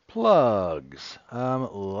plugs.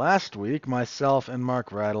 Last week, myself and Mark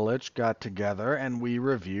Radulich got together and we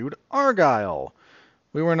reviewed Argyle.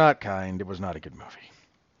 We were not kind. It was not a good movie.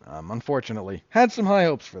 Unfortunately, had some high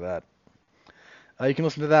hopes for that. You can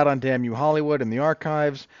listen to that on Damn You Hollywood in the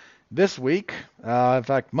archives. This week, in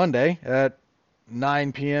fact, Monday at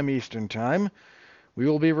 9 p.m. Eastern Time, we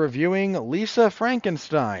will be reviewing Lisa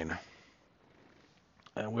Frankenstein,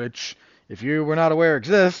 which, if you were not aware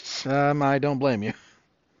exists, I don't blame you.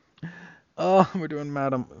 Oh, we're doing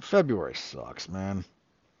Madam. February sucks, man.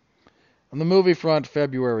 On the movie front,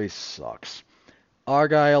 February sucks.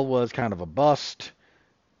 Argyle was kind of a bust.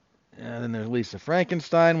 And then there's Lisa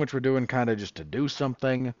Frankenstein, which we're doing kind of just to do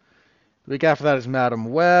something. The week after that is Madam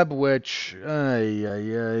Web, which...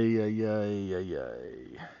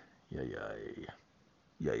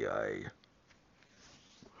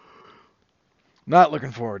 Not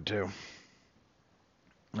looking forward to.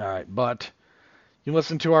 Alright, but you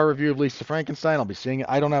listen to our review of Lisa Frankenstein. I'll be seeing it.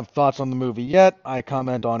 I don't have thoughts on the movie yet. I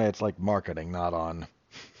comment on its like marketing, not on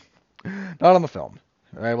the film.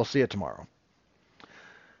 Alright, we'll see it tomorrow.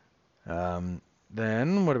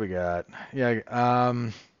 Then what do we got? Yeah,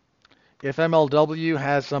 if MLW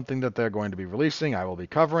has something that they're going to be releasing, I will be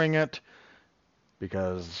covering it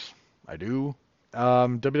because I do.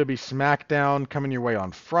 WWE SmackDown coming your way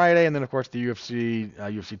on Friday, and then of course the UFC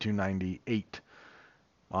 298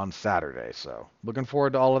 on Saturday. So looking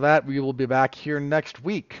forward to all of that. We will be back here next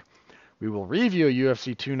week. We will review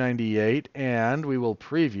UFC 298 and we will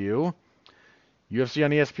preview UFC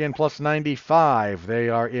on ESPN Plus 95. They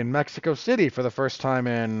are in Mexico City for the first time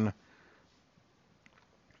in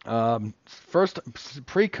first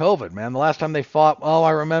pre-COVID, man. The last time they fought, oh,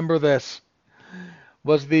 I remember this,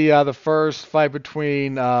 was the first fight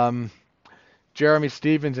between Jeremy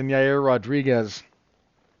Stevens and Yair Rodriguez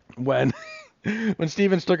when when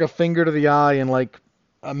Stevens took a finger to the eye in like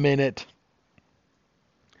a minute.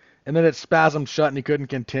 And then it spasmed shut and he couldn't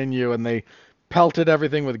continue, and they pelted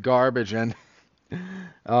everything with garbage, and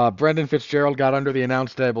Brendan Fitzgerald got under the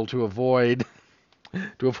announce table to avoid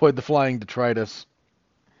the flying detritus.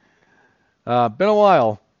 Been a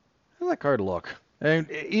while. How does that card look?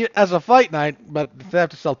 And as a fight night, but if they have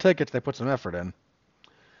to sell tickets, they put some effort in.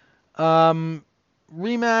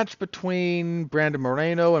 Rematch between Brandon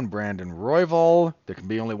Moreno and Brandon Royval. There can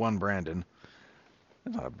be only one Brandon.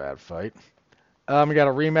 That's not a bad fight. We got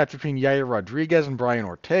a rematch between Yair Rodriguez and Brian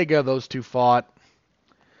Ortega. Those two fought.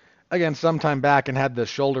 again, sometime back and had the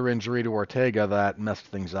shoulder injury to Ortega that messed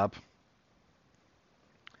things up.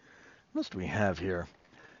 What else do we have here?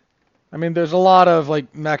 I mean, there's a lot of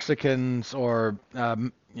like Mexicans or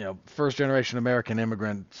first generation American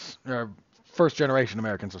immigrants, or first generation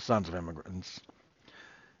Americans or sons of immigrants.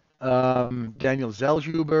 Daniel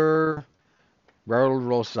Zellhuber, Raul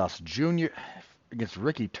Rosas Jr. against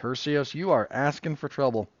Ricky Tercios. You are asking for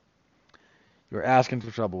trouble. You're asking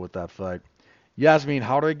for trouble with that fight. Yasmin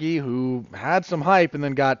Jauregui, who had some hype and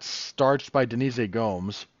then got starched by Denise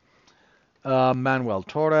Gomes. Manuel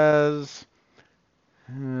Torres.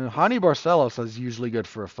 Hani Barcelos is usually good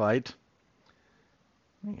for a fight.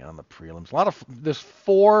 On the prelims. There's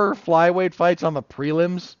 4 flyweight fights on the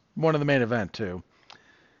prelims. One in the main event, too.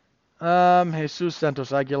 Jesus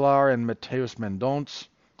Santos Aguilar and Mateus Mendonce.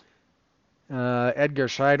 Edgar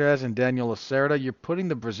Chairez and Daniel Lacerda. You're putting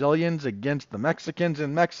the Brazilians against the Mexicans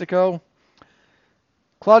in Mexico.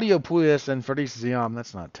 Claudio Puelles and Faris Ziam.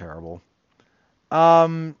 That's not terrible.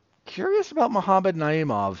 Curious about Muhammad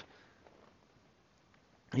Naimov.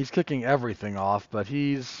 He's kicking everything off, but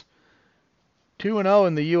he's 2-0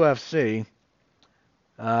 in the UFC.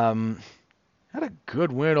 Had a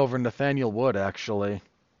good win over Nathaniel Wood, actually.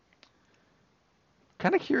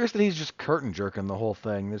 Kind of curious that he's just curtain jerking the whole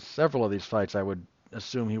thing. There's several of these fights I would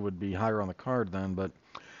assume he would be higher on the card then, but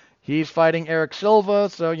he's fighting Eric Silva,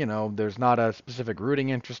 so, there's not a specific rooting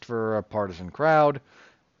interest for a partisan crowd.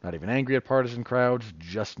 Not even angry at partisan crowds,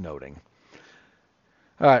 just noting.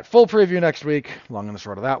 All right, full preview next week. Long and the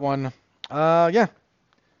short of that one. Yeah.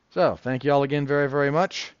 So, thank you all again very, very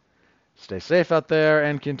much. Stay safe out there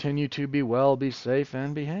and continue to be well, be safe,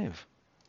 and behave.